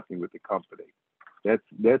what's happening with the company.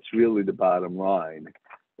 That's really the bottom line.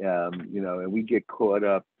 And we get caught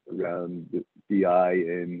up around the BI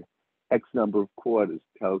in X number of quarters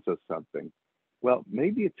tells us something. Well,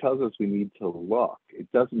 maybe it tells us we need to look.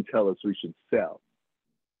 It doesn't tell us we should sell.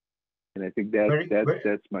 And I think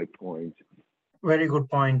that's my point. Very good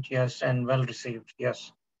point. Yes, and well received.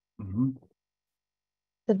 Yes. Mm-hmm.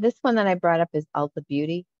 So this one that I brought up is Ulta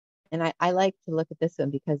Beauty. And I like to look at this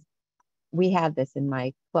one because we have this in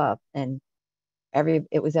my club. And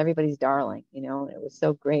it was everybody's darling, you know, and it was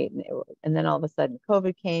so great. And then all of a sudden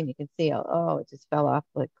COVID came, you can see, oh, it just fell off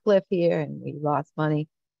the cliff here and we lost money.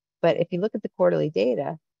 But if you look at the quarterly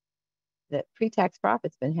data, the pre-tax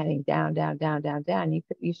profit's been heading down, down, down, down, down.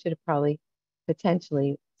 You should have probably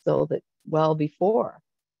potentially sold it well before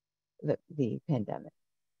the pandemic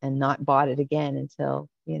and not bought it again until,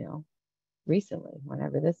 you know, recently,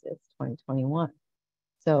 whenever this is, 2021.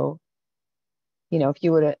 So, you know, if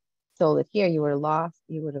you would have sold it here, you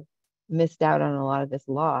would have missed out on a lot of this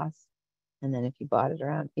loss. And then if you bought it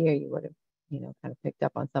around here, you would have, you know, kind of picked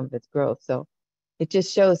up on some of its growth. So it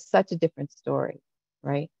just shows such a different story,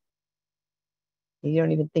 right? You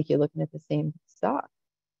don't even think you're looking at the same stock.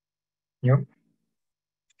 Yep.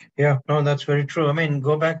 Yeah, no, that's very true. I mean,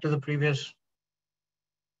 go back to the previous,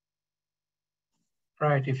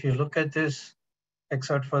 right? If you look at this,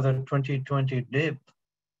 except for the 2020 dip,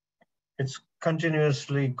 it's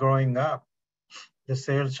continuously growing up. The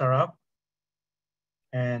sales are up.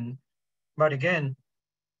 But again,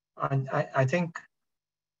 I think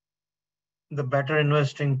the better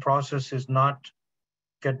investing process is not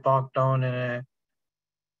get bogged down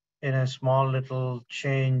in a small little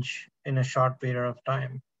change in a short period of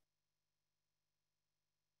time.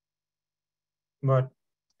 But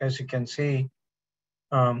as you can see,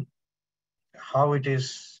 how it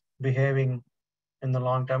is behaving in the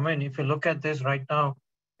long term. And if you look at this right now,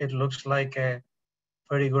 it looks like a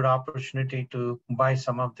pretty good opportunity to buy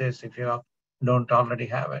some of this if you don't already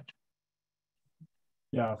have it.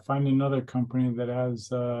 Yeah, find another company that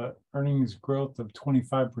has earnings growth of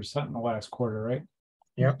 25% in the last quarter, right?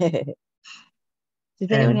 Yeah.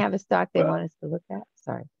 Does anyone have a stock they want us to look at?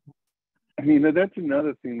 Sorry. I mean, that's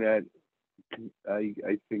another thing that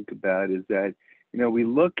I think about is that, you know, we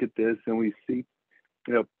look at this and we see,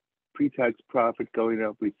 you know, pre-tax profit going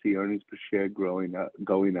up, we see earnings per share going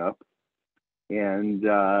up, and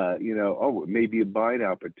you know, oh, maybe a buying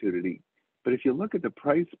opportunity. But if you look at the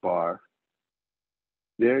price bar,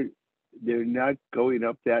 they're not going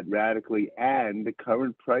up that radically, and the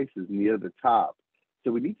current price is near the top.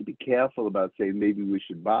 So we need to be careful about saying maybe we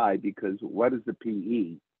should buy, because what is the PE?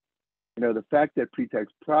 You know, the fact that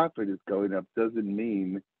pre-tax profit is going up doesn't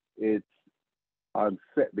mean it's on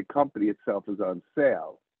the company itself is on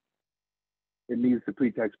sale. It means the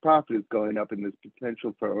pre-tax profit is going up and there's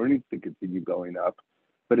potential for earnings to continue going up,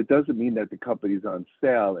 but it doesn't mean that the company is on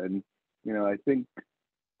sale. And, you know, I think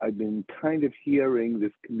I've been kind of hearing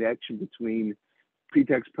this connection between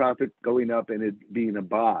pre-tax profit going up and it being a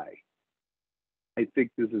buy. I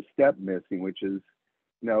think there's a step missing, which is,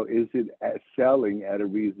 you know, is it selling at a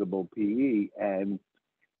reasonable PE? And,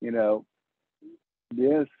 you know,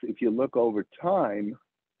 this, if you look over time,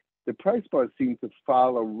 the price bar seems to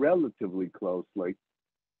follow relatively closely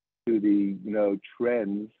to the, you know,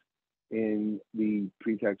 trends in the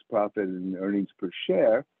pre-tax profit and earnings per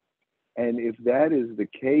share. And if that is the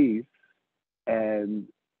case, and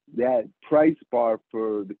that price bar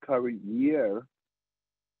for the current year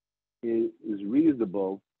is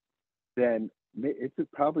reasonable, then it's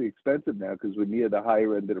probably expensive now because we're near the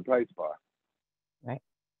higher end of the price bar. Right.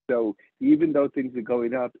 So even though things are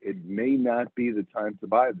going up, it may not be the time to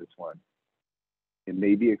buy this one. It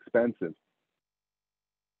may be expensive.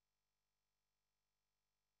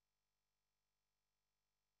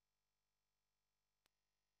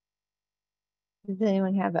 Does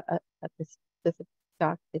anyone have a specific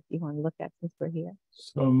stock that you want to look at since we're here?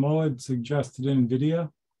 So Mo had suggested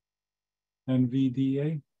NVIDIA,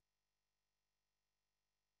 NVDA.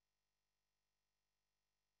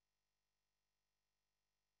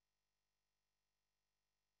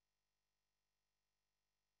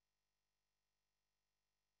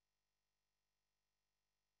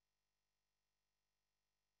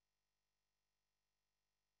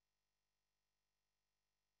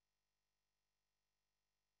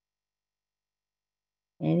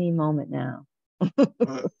 Any moment now.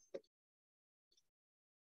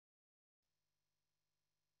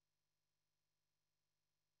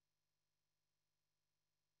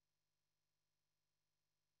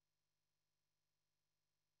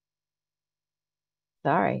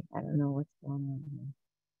 Sorry, I don't know what's going on here.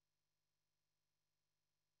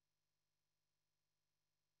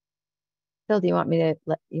 Phil, do you want me to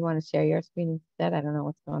you want to share your screen instead? I don't know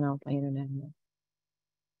what's going on with my internet here.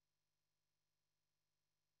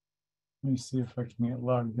 Let me see if I can get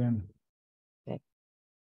logged in. Okay.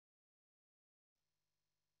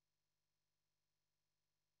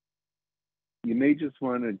 You may just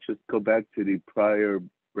want to just go back to the prior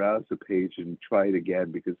browser page and try it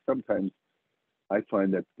again, because sometimes I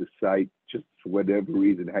find that the site, just for whatever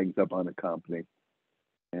reason, hangs up on a company.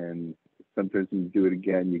 And sometimes when you do it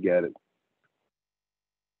again, you get it.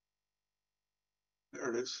 There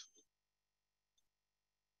it is.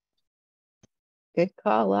 Good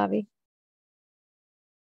call, Lavi.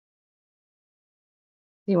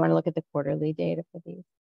 Do you want to look at the quarterly data for these?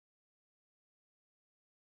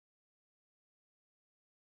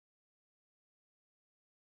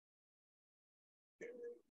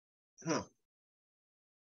 Huh.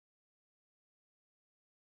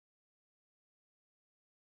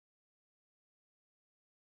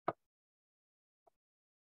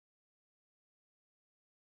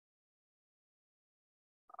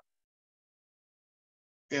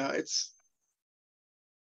 Yeah, it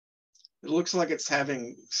looks like it's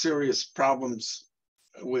having serious problems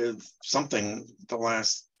with something the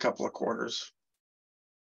last couple of quarters.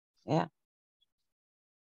 Yeah.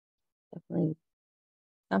 Definitely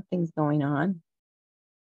something's going on.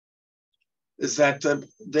 Is that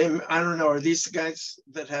I don't know, are these the guys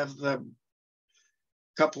that have the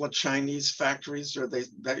couple of Chinese factories, or they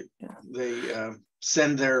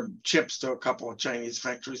send their chips to a couple of Chinese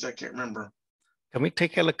factories? I can't remember. Can we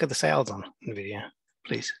take a look at the sales on NVIDIA,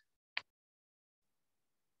 please?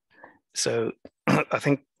 So I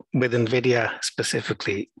think with NVIDIA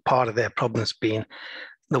specifically, part of their problem's been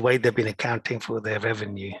the way they've been accounting for their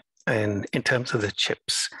revenue and in terms of the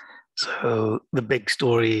chips. So the big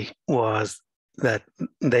story was that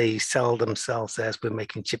they sell themselves as we're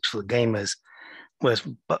making chips for the gamers, whereas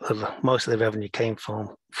most of the revenue came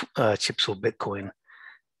from chips for Bitcoin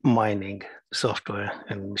mining software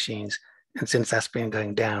and machines. And since that's been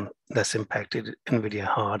going down, that's impacted NVIDIA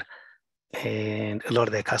hard. And a lot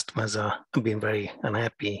of their customers are being very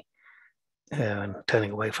unhappy and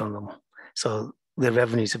turning away from them. So their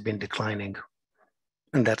revenues have been declining,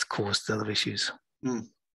 and that's caused other issues.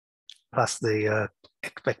 Plus the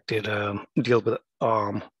expected deal with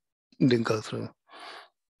ARM didn't go through.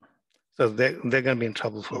 So they're going to be in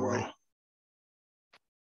trouble for a while.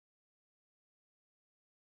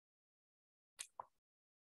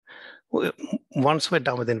 Well, once we're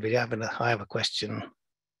done with NVIDIA, I have a question.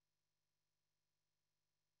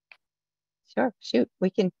 Sure, shoot. We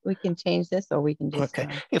can change this, or we can just.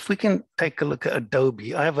 Okay, if we can take a look at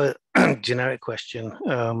Adobe, I have a generic question.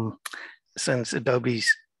 Since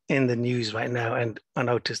Adobe's in the news right now, and I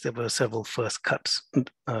noticed there were several first cuts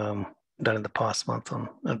done in the past month on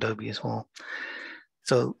Adobe as well.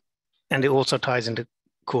 So, and it also ties into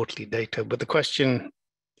quarterly data. But the question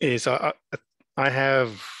is, I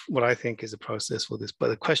have what I think is a process for this, but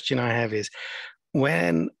the question I have is,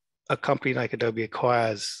 when a company like Adobe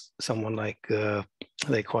acquires someone like they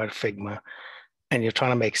acquired Figma, and you're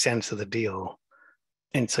trying to make sense of the deal,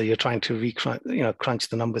 and so you're trying to crunch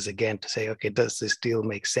the numbers again to say, okay, does this deal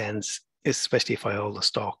make sense? Especially if I hold the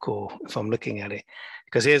stock or if I'm looking at it,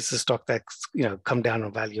 because here's the stock that's come down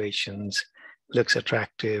on valuations, looks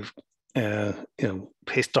attractive.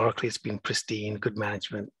 Historically it's been pristine, good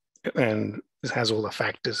management, and it has all the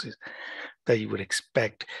factors that you would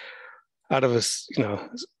expect out of us.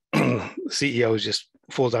 CEO just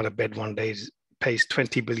falls out of bed one day, pays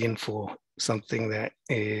 $20 billion for something that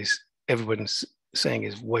is everyone's saying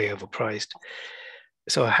is way overpriced.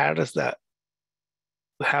 So how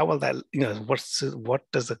will that, what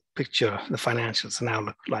does the picture, the financials now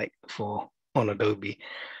look like on Adobe?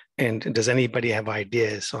 And does anybody have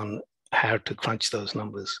ideas on how to crunch those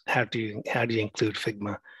numbers? How do you include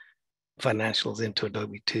Figma financials into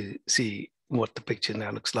Adobe to see what the picture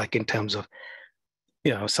now looks like in terms of,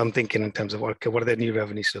 some thinking in terms of, okay, what do their new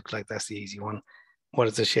revenues look like? That's the easy one. What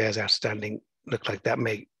does the shares outstanding look like? That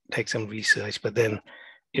may take some research, but then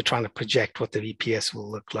you're trying to project what their EPS will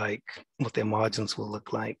look like, what their margins will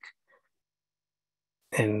look like.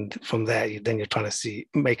 And from there, then you're trying to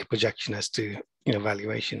make a projection as to,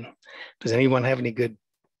 valuation. Does anyone have any good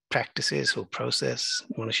practices or process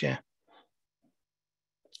you want to share?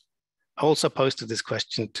 I also posted this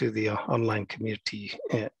question to the online community,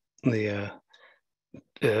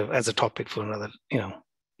 as a topic for another,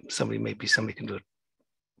 somebody can do a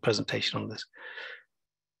presentation on this.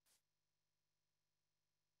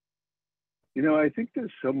 I think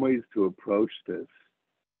there's some ways to approach this.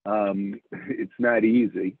 It's not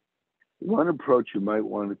easy. One approach you might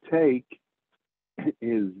want to take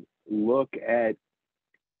is look at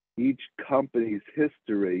each company's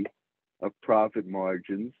history of profit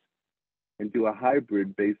margins and do a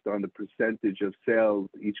hybrid based on the percentage of sales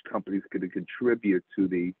each company is going to contribute to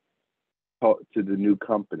the new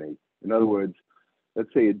company. In other words,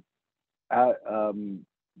 let's say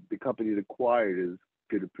the company it acquired is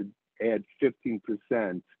going to add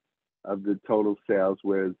 15% of the total sales,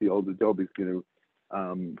 whereas the old Adobe is going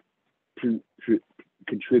to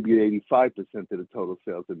contribute 85% of the total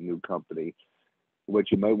sales of the new company.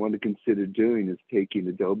 what you might want to consider doing is taking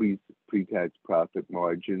Adobe's pre-tax profit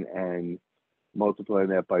margin and multiplying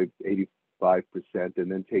that by 85%,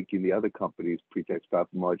 and then taking the other company's pre-tax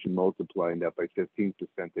profit margin, multiplying that by 15%,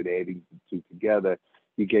 and adding the two together.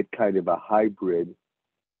 You get kind of a hybrid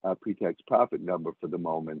pre-tax profit number for the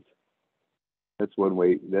moment. That's one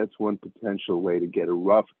way. That's one potential way to get a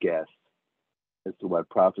rough guess as to what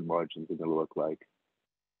profit margins are going to look like.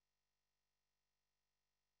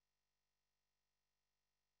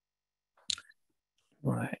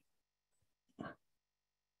 Right.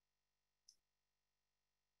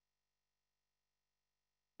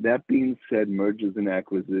 That being said, mergers and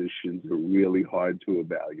acquisitions are really hard to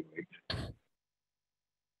evaluate.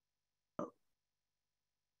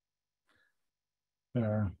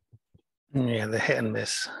 Yeah, the hit and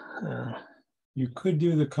miss. You could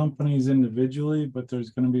do the companies individually, but there's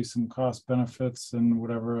going to be some cost benefits and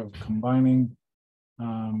whatever of combining.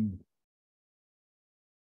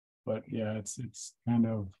 But yeah, it's kind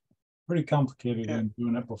of pretty complicated in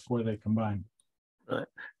doing it before they combine. Right,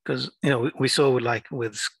 because we saw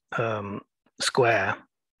with Square,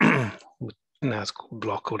 now it's called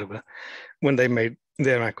Block or whatever, when they made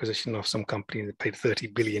their acquisition of some company, they paid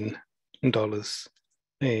 $30 billion,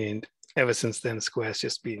 and ever since then, Square's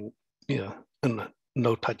just been a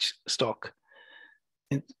no-touch stock.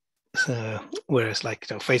 Whereas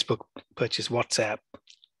Facebook purchased WhatsApp,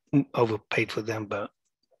 overpaid for them, but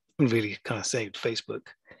really kind of saved Facebook.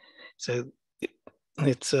 So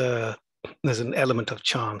it's there's an element of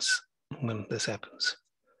chance when this happens.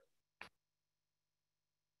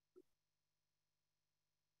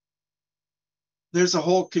 There's a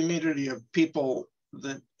whole community of people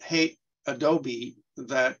that hate Adobe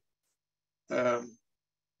that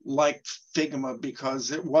liked Figma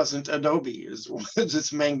because it wasn't Adobe, is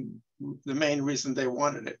the main reason they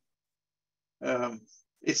wanted it.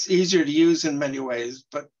 It's easier to use in many ways,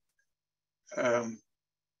 but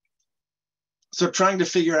so trying to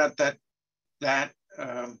figure out that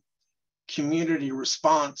community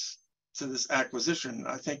response to this acquisition,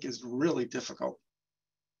 I think, is really difficult.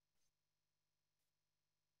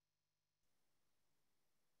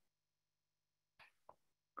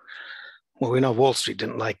 Well, we know Wall Street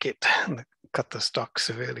didn't like it and cut the stock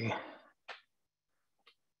severely.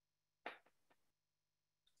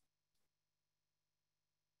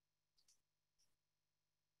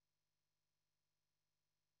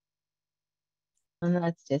 And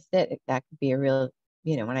that's just it. That could be a real,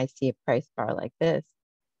 when I see a price bar like this,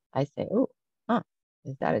 I say, oh,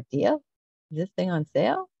 is that a deal? Is this thing on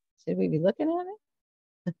sale? Should we be looking at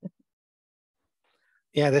it?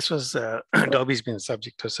 Yeah, this was Adobe's been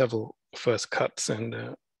subject to several first cuts, and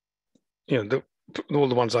all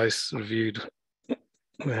the ones I reviewed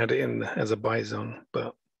had it in as a buy zone,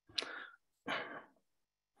 but.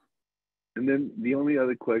 And then the only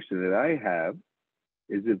other question that I have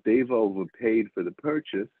is, if they've overpaid for the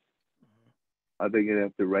purchase, are they going to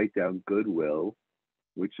have to write down goodwill,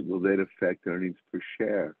 which will then affect earnings per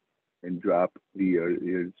share and drop the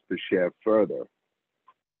earnings per share further?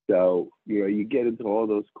 So, you get into all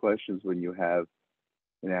those questions when you have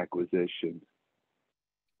an acquisition.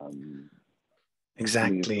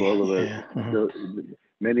 Exactly. All of us, yeah. So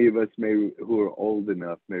many of us who are old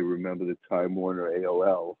enough may remember the Time Warner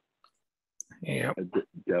AOL. Yeah.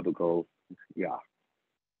 Debacle,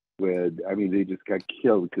 where they just got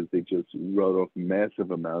killed because they just wrote off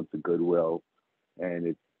massive amounts of goodwill, and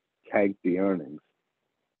it tanked the earnings.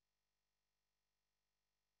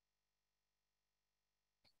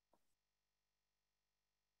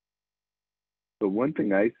 But one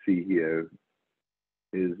thing I see here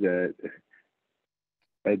is that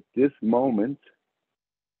at this moment,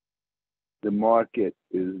 the market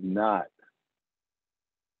is not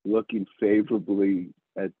looking favorably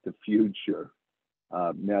at the future.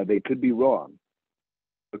 Now, they could be wrong,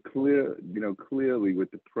 but clearly with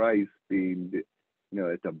the price being,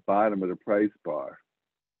 at the bottom of the price bar,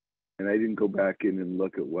 and I didn't go back in and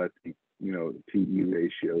look at what the, PE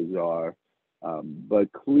ratios are,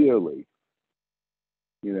 but clearly,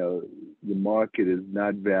 the market is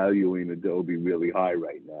not valuing Adobe really high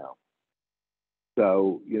right now.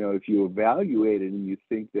 So, if you evaluate it and you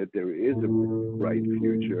think that there is a bright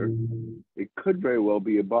future, it could very well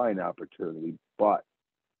be a buying opportunity. But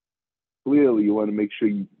clearly, you want to make sure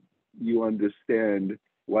you understand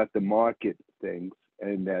what the market thinks,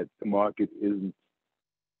 and that the market isn't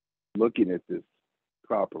looking at this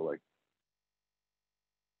properly.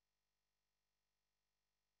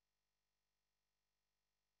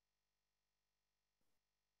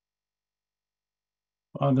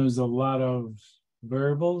 There's a lot of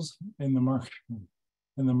variables in the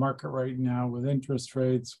market right now, with interest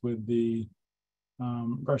rates, with the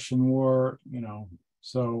Russian war,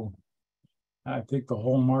 so I think the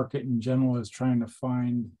whole market in general is trying to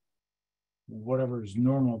find whatever is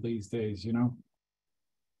normal these days,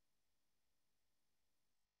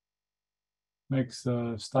 makes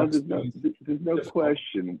stocks. There's no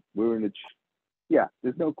question we're in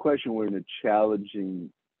there's no question we're in a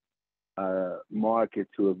challenging market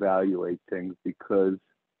to evaluate things because,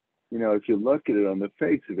 if you look at it on the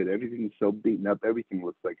face of it, everything's so beaten up, everything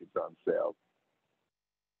looks like it's on sale.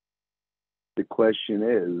 The question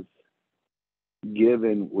is,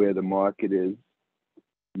 given where the market is,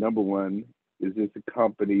 number one, is this a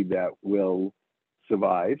company that will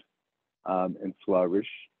survive and flourish?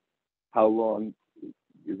 How long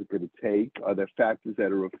is it going to take? Are there factors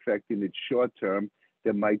that are affecting it short term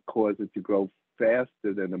that might cause it to grow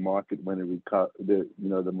faster than the market when it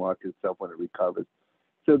the market itself when it recovers?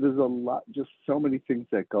 So there's a lot, just so many things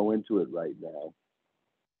that go into it right now.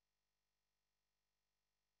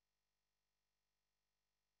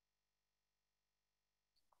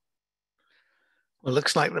 Well, it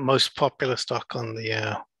looks like the most popular stock on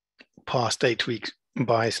the past 8 weeks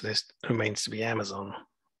buys list remains to be Amazon,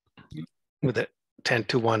 with a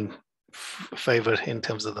 10-to-1 favor in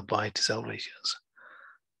terms of the buy to sell ratios.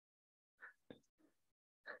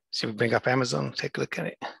 Should we bring up Amazon, take a look at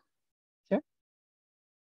it? Sure.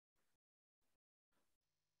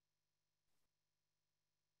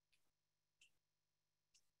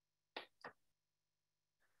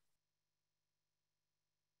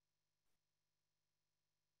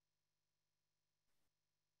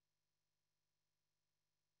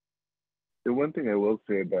 The one thing I will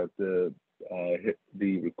say about the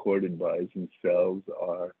recorded buys themselves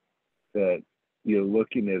are that you're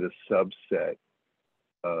looking at a subset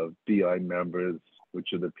of BI members, which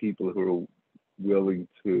are the people who are willing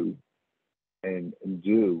to and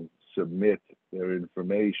do submit their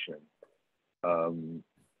information.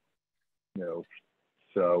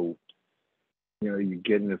 So you're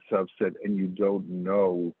getting a subset and you don't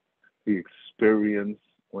know the experience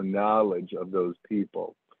or knowledge of those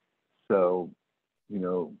people. So,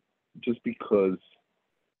 just because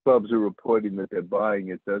clubs are reporting that they're buying,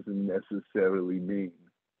 it doesn't necessarily mean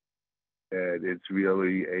that it's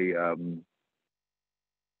really an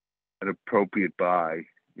appropriate buy.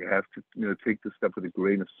 You have to, take the stuff with a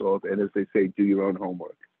grain of salt, and as they say, do your own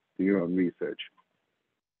homework, do your own research.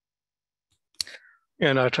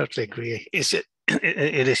 Yeah, no, I totally agree.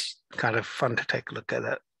 It is kind of fun to take a look at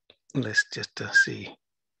that list just to see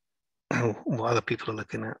what other people are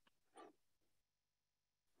looking at.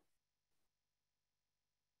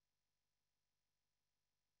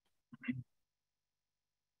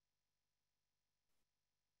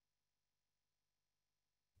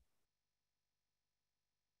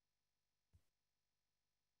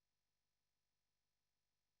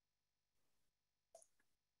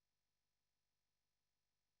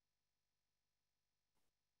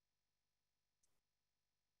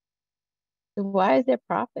 So why is their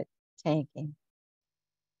profit tanking?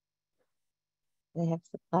 They have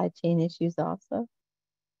supply chain issues also.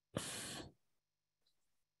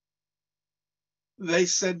 They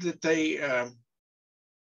said that they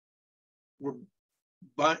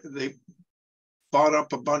bought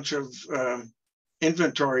up a bunch of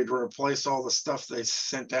inventory to replace all the stuff they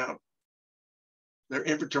sent out. Their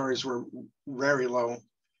inventories were very low,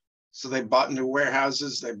 so they bought new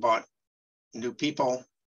warehouses. They bought new people.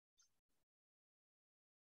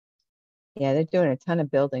 Yeah, they're doing a ton of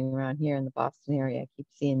building around here in the Boston area. I keep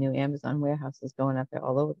seeing new Amazon warehouses going up there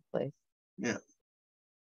all over the place. Yeah.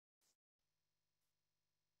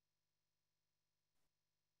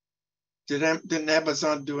 Didn't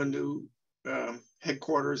Amazon do a new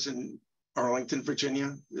headquarters in Arlington,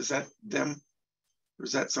 Virginia? Is that them, or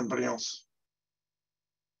is that somebody else?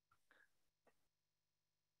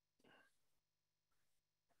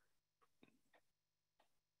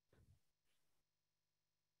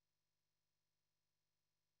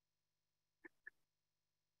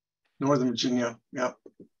 Northern Virginia, yeah.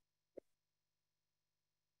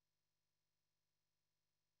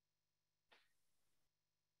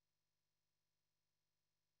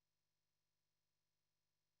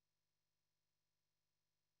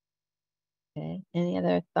 Okay. Any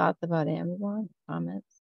other thoughts about Amazon?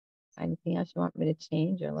 Comments? Anything else you want me to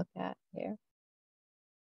change or look at here?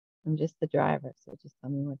 I'm just the driver, so just tell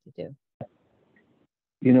me what to do.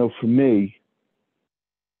 For me,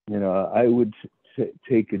 I would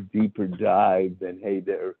take a deeper dive than, hey,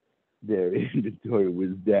 their inventory was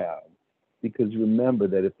down. Because remember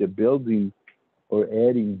that if they're building or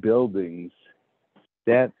adding buildings,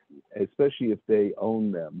 that, especially if they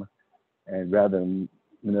own them, and rather than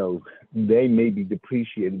they may be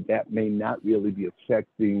depreciated. That may not really be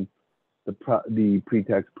affecting the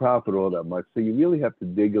pre-tax profit all that much. So you really have to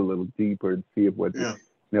dig a little deeper and see if what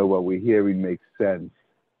what we're hearing makes sense.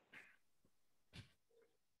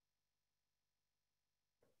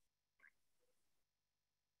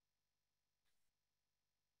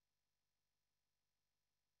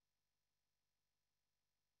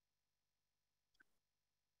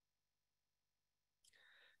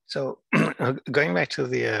 So going back to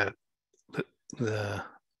the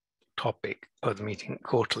topic of the meeting,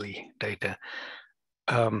 quarterly data.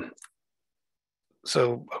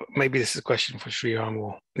 So maybe this is a question for Sriram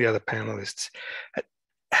or the other panelists.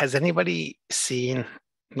 Has anybody seen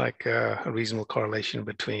like a reasonable correlation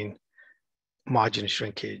between margin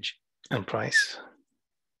shrinkage and price,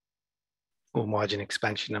 or margin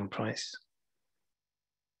expansion and price?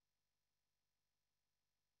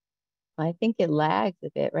 I think it lags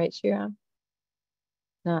a bit, right, Sriram?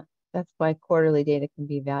 That's why quarterly data can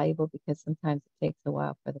be valuable, because sometimes it takes a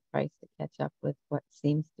while for the price to catch up with what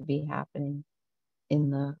seems to be happening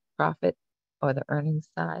in the profit or the earnings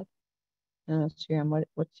side. I don't know, Sriram,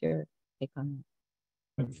 what's your take on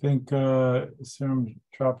I think Sriram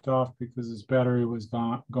dropped off because his battery was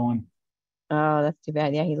going. Oh, that's too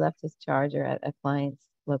bad. Yeah, he left his charger at a client's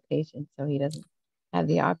location, so he doesn't have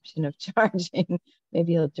the option of charging.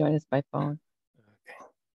 Maybe he'll join us by phone.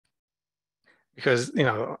 Because,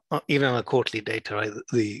 even on a quarterly data, right,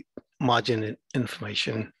 the margin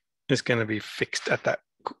information is going to be fixed at that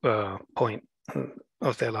point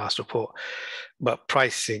of their last report, but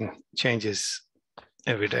pricing changes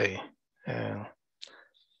every day.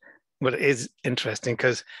 But it is interesting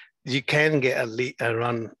because you can get a lead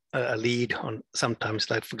on sometimes,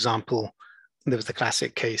 like, for example, there was the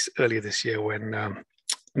classic case earlier this year when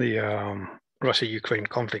the Russia-Ukraine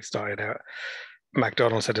conflict started out.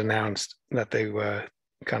 McDonald's had announced that they were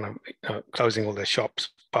kind of closing all their shops,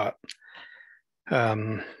 but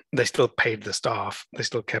they still paid the staff. They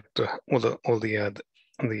still kept all the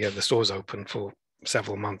stores open for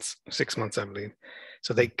several months, 6 months, I believe.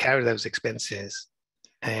 So they carried those expenses,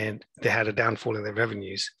 and they had a downfall in their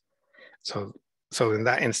revenues. So in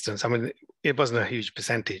that instance, I mean, it wasn't a huge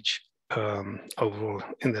percentage overall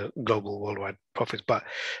in the global worldwide profits, but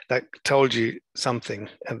that told you something.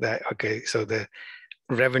 That okay, so the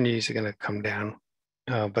revenues are going to come down,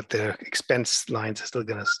 but their expense lines are still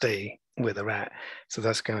going to stay where they're at. So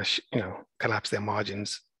that's going to collapse their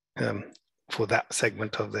margins for that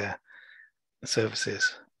segment of their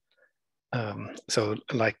services. So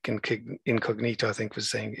like Incognito, I think, was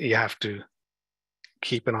saying you have to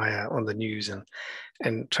keep an eye out on the news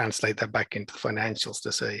and translate that back into the financials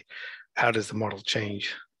to say, how does the model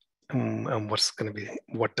change, and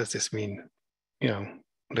what does this mean,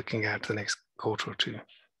 looking at the next quarter or two.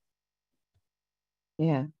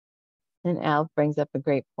 Yeah. And Al brings up a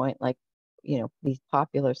great point, like, these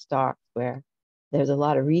popular stocks where there's a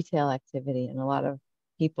lot of retail activity and a lot of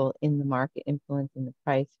people in the market influencing the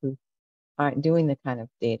price who aren't doing the kind of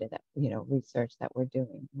data that, research that we're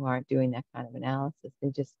doing, who aren't doing that kind of analysis.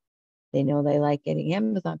 They know they like getting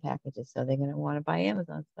Amazon packages, so they're going to want to buy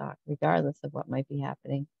Amazon stock, regardless of what might be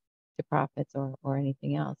happening to profits or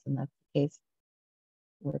anything else. And that's the case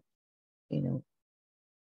with,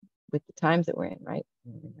 with the times that we're in, right?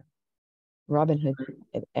 Robinhood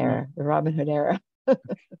era, the Robinhood era.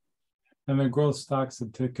 And the growth stocks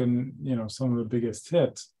have taken, some of the biggest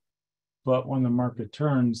hits, but when the market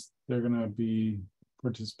turns, they're going to be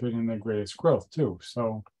participating in the greatest growth too.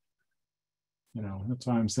 So, that's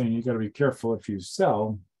why I'm saying you got to be careful if you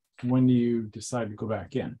sell. When do you decide to go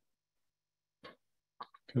back in?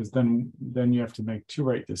 Because then you have to make two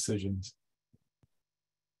right decisions.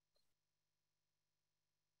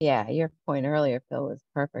 Yeah, your point earlier, Phil, was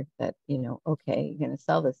perfect. That, okay, you're going to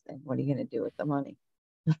sell this thing. What are you going to do with the money?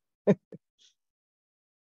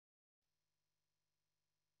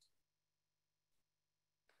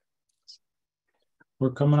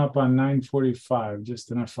 We're coming up on 9:45,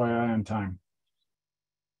 just an FYI on time.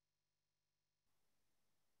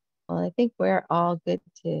 Well, I think we're all good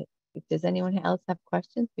to, does anyone else have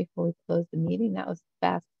questions before we close the meeting? That was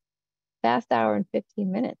fast hour and 15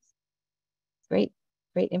 minutes. Great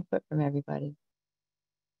input from everybody.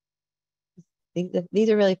 These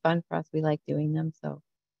are really fun for us. We like doing them. So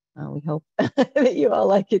we hope that you all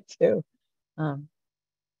like it too. But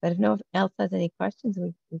if no one else has any questions,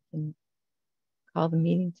 we can call the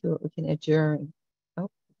meeting to it. We can adjourn. Oh,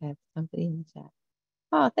 we have somebody in the chat.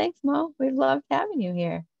 Oh, thanks, Mo. We've loved having you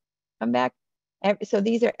here. Come back. So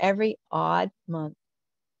these are every odd month.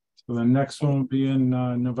 So the next one will be in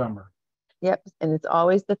November. Yep. And it's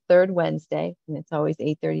always the third Wednesday, and it's always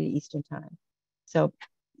 8:30 Eastern time. So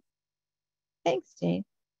Thanks, Jane.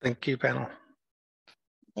 Thank you, panel.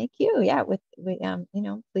 Thank you. Yeah,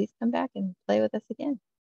 please come back and play with us again.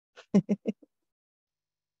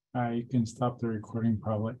 You can stop the recording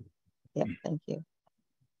probably. Yep, thank you.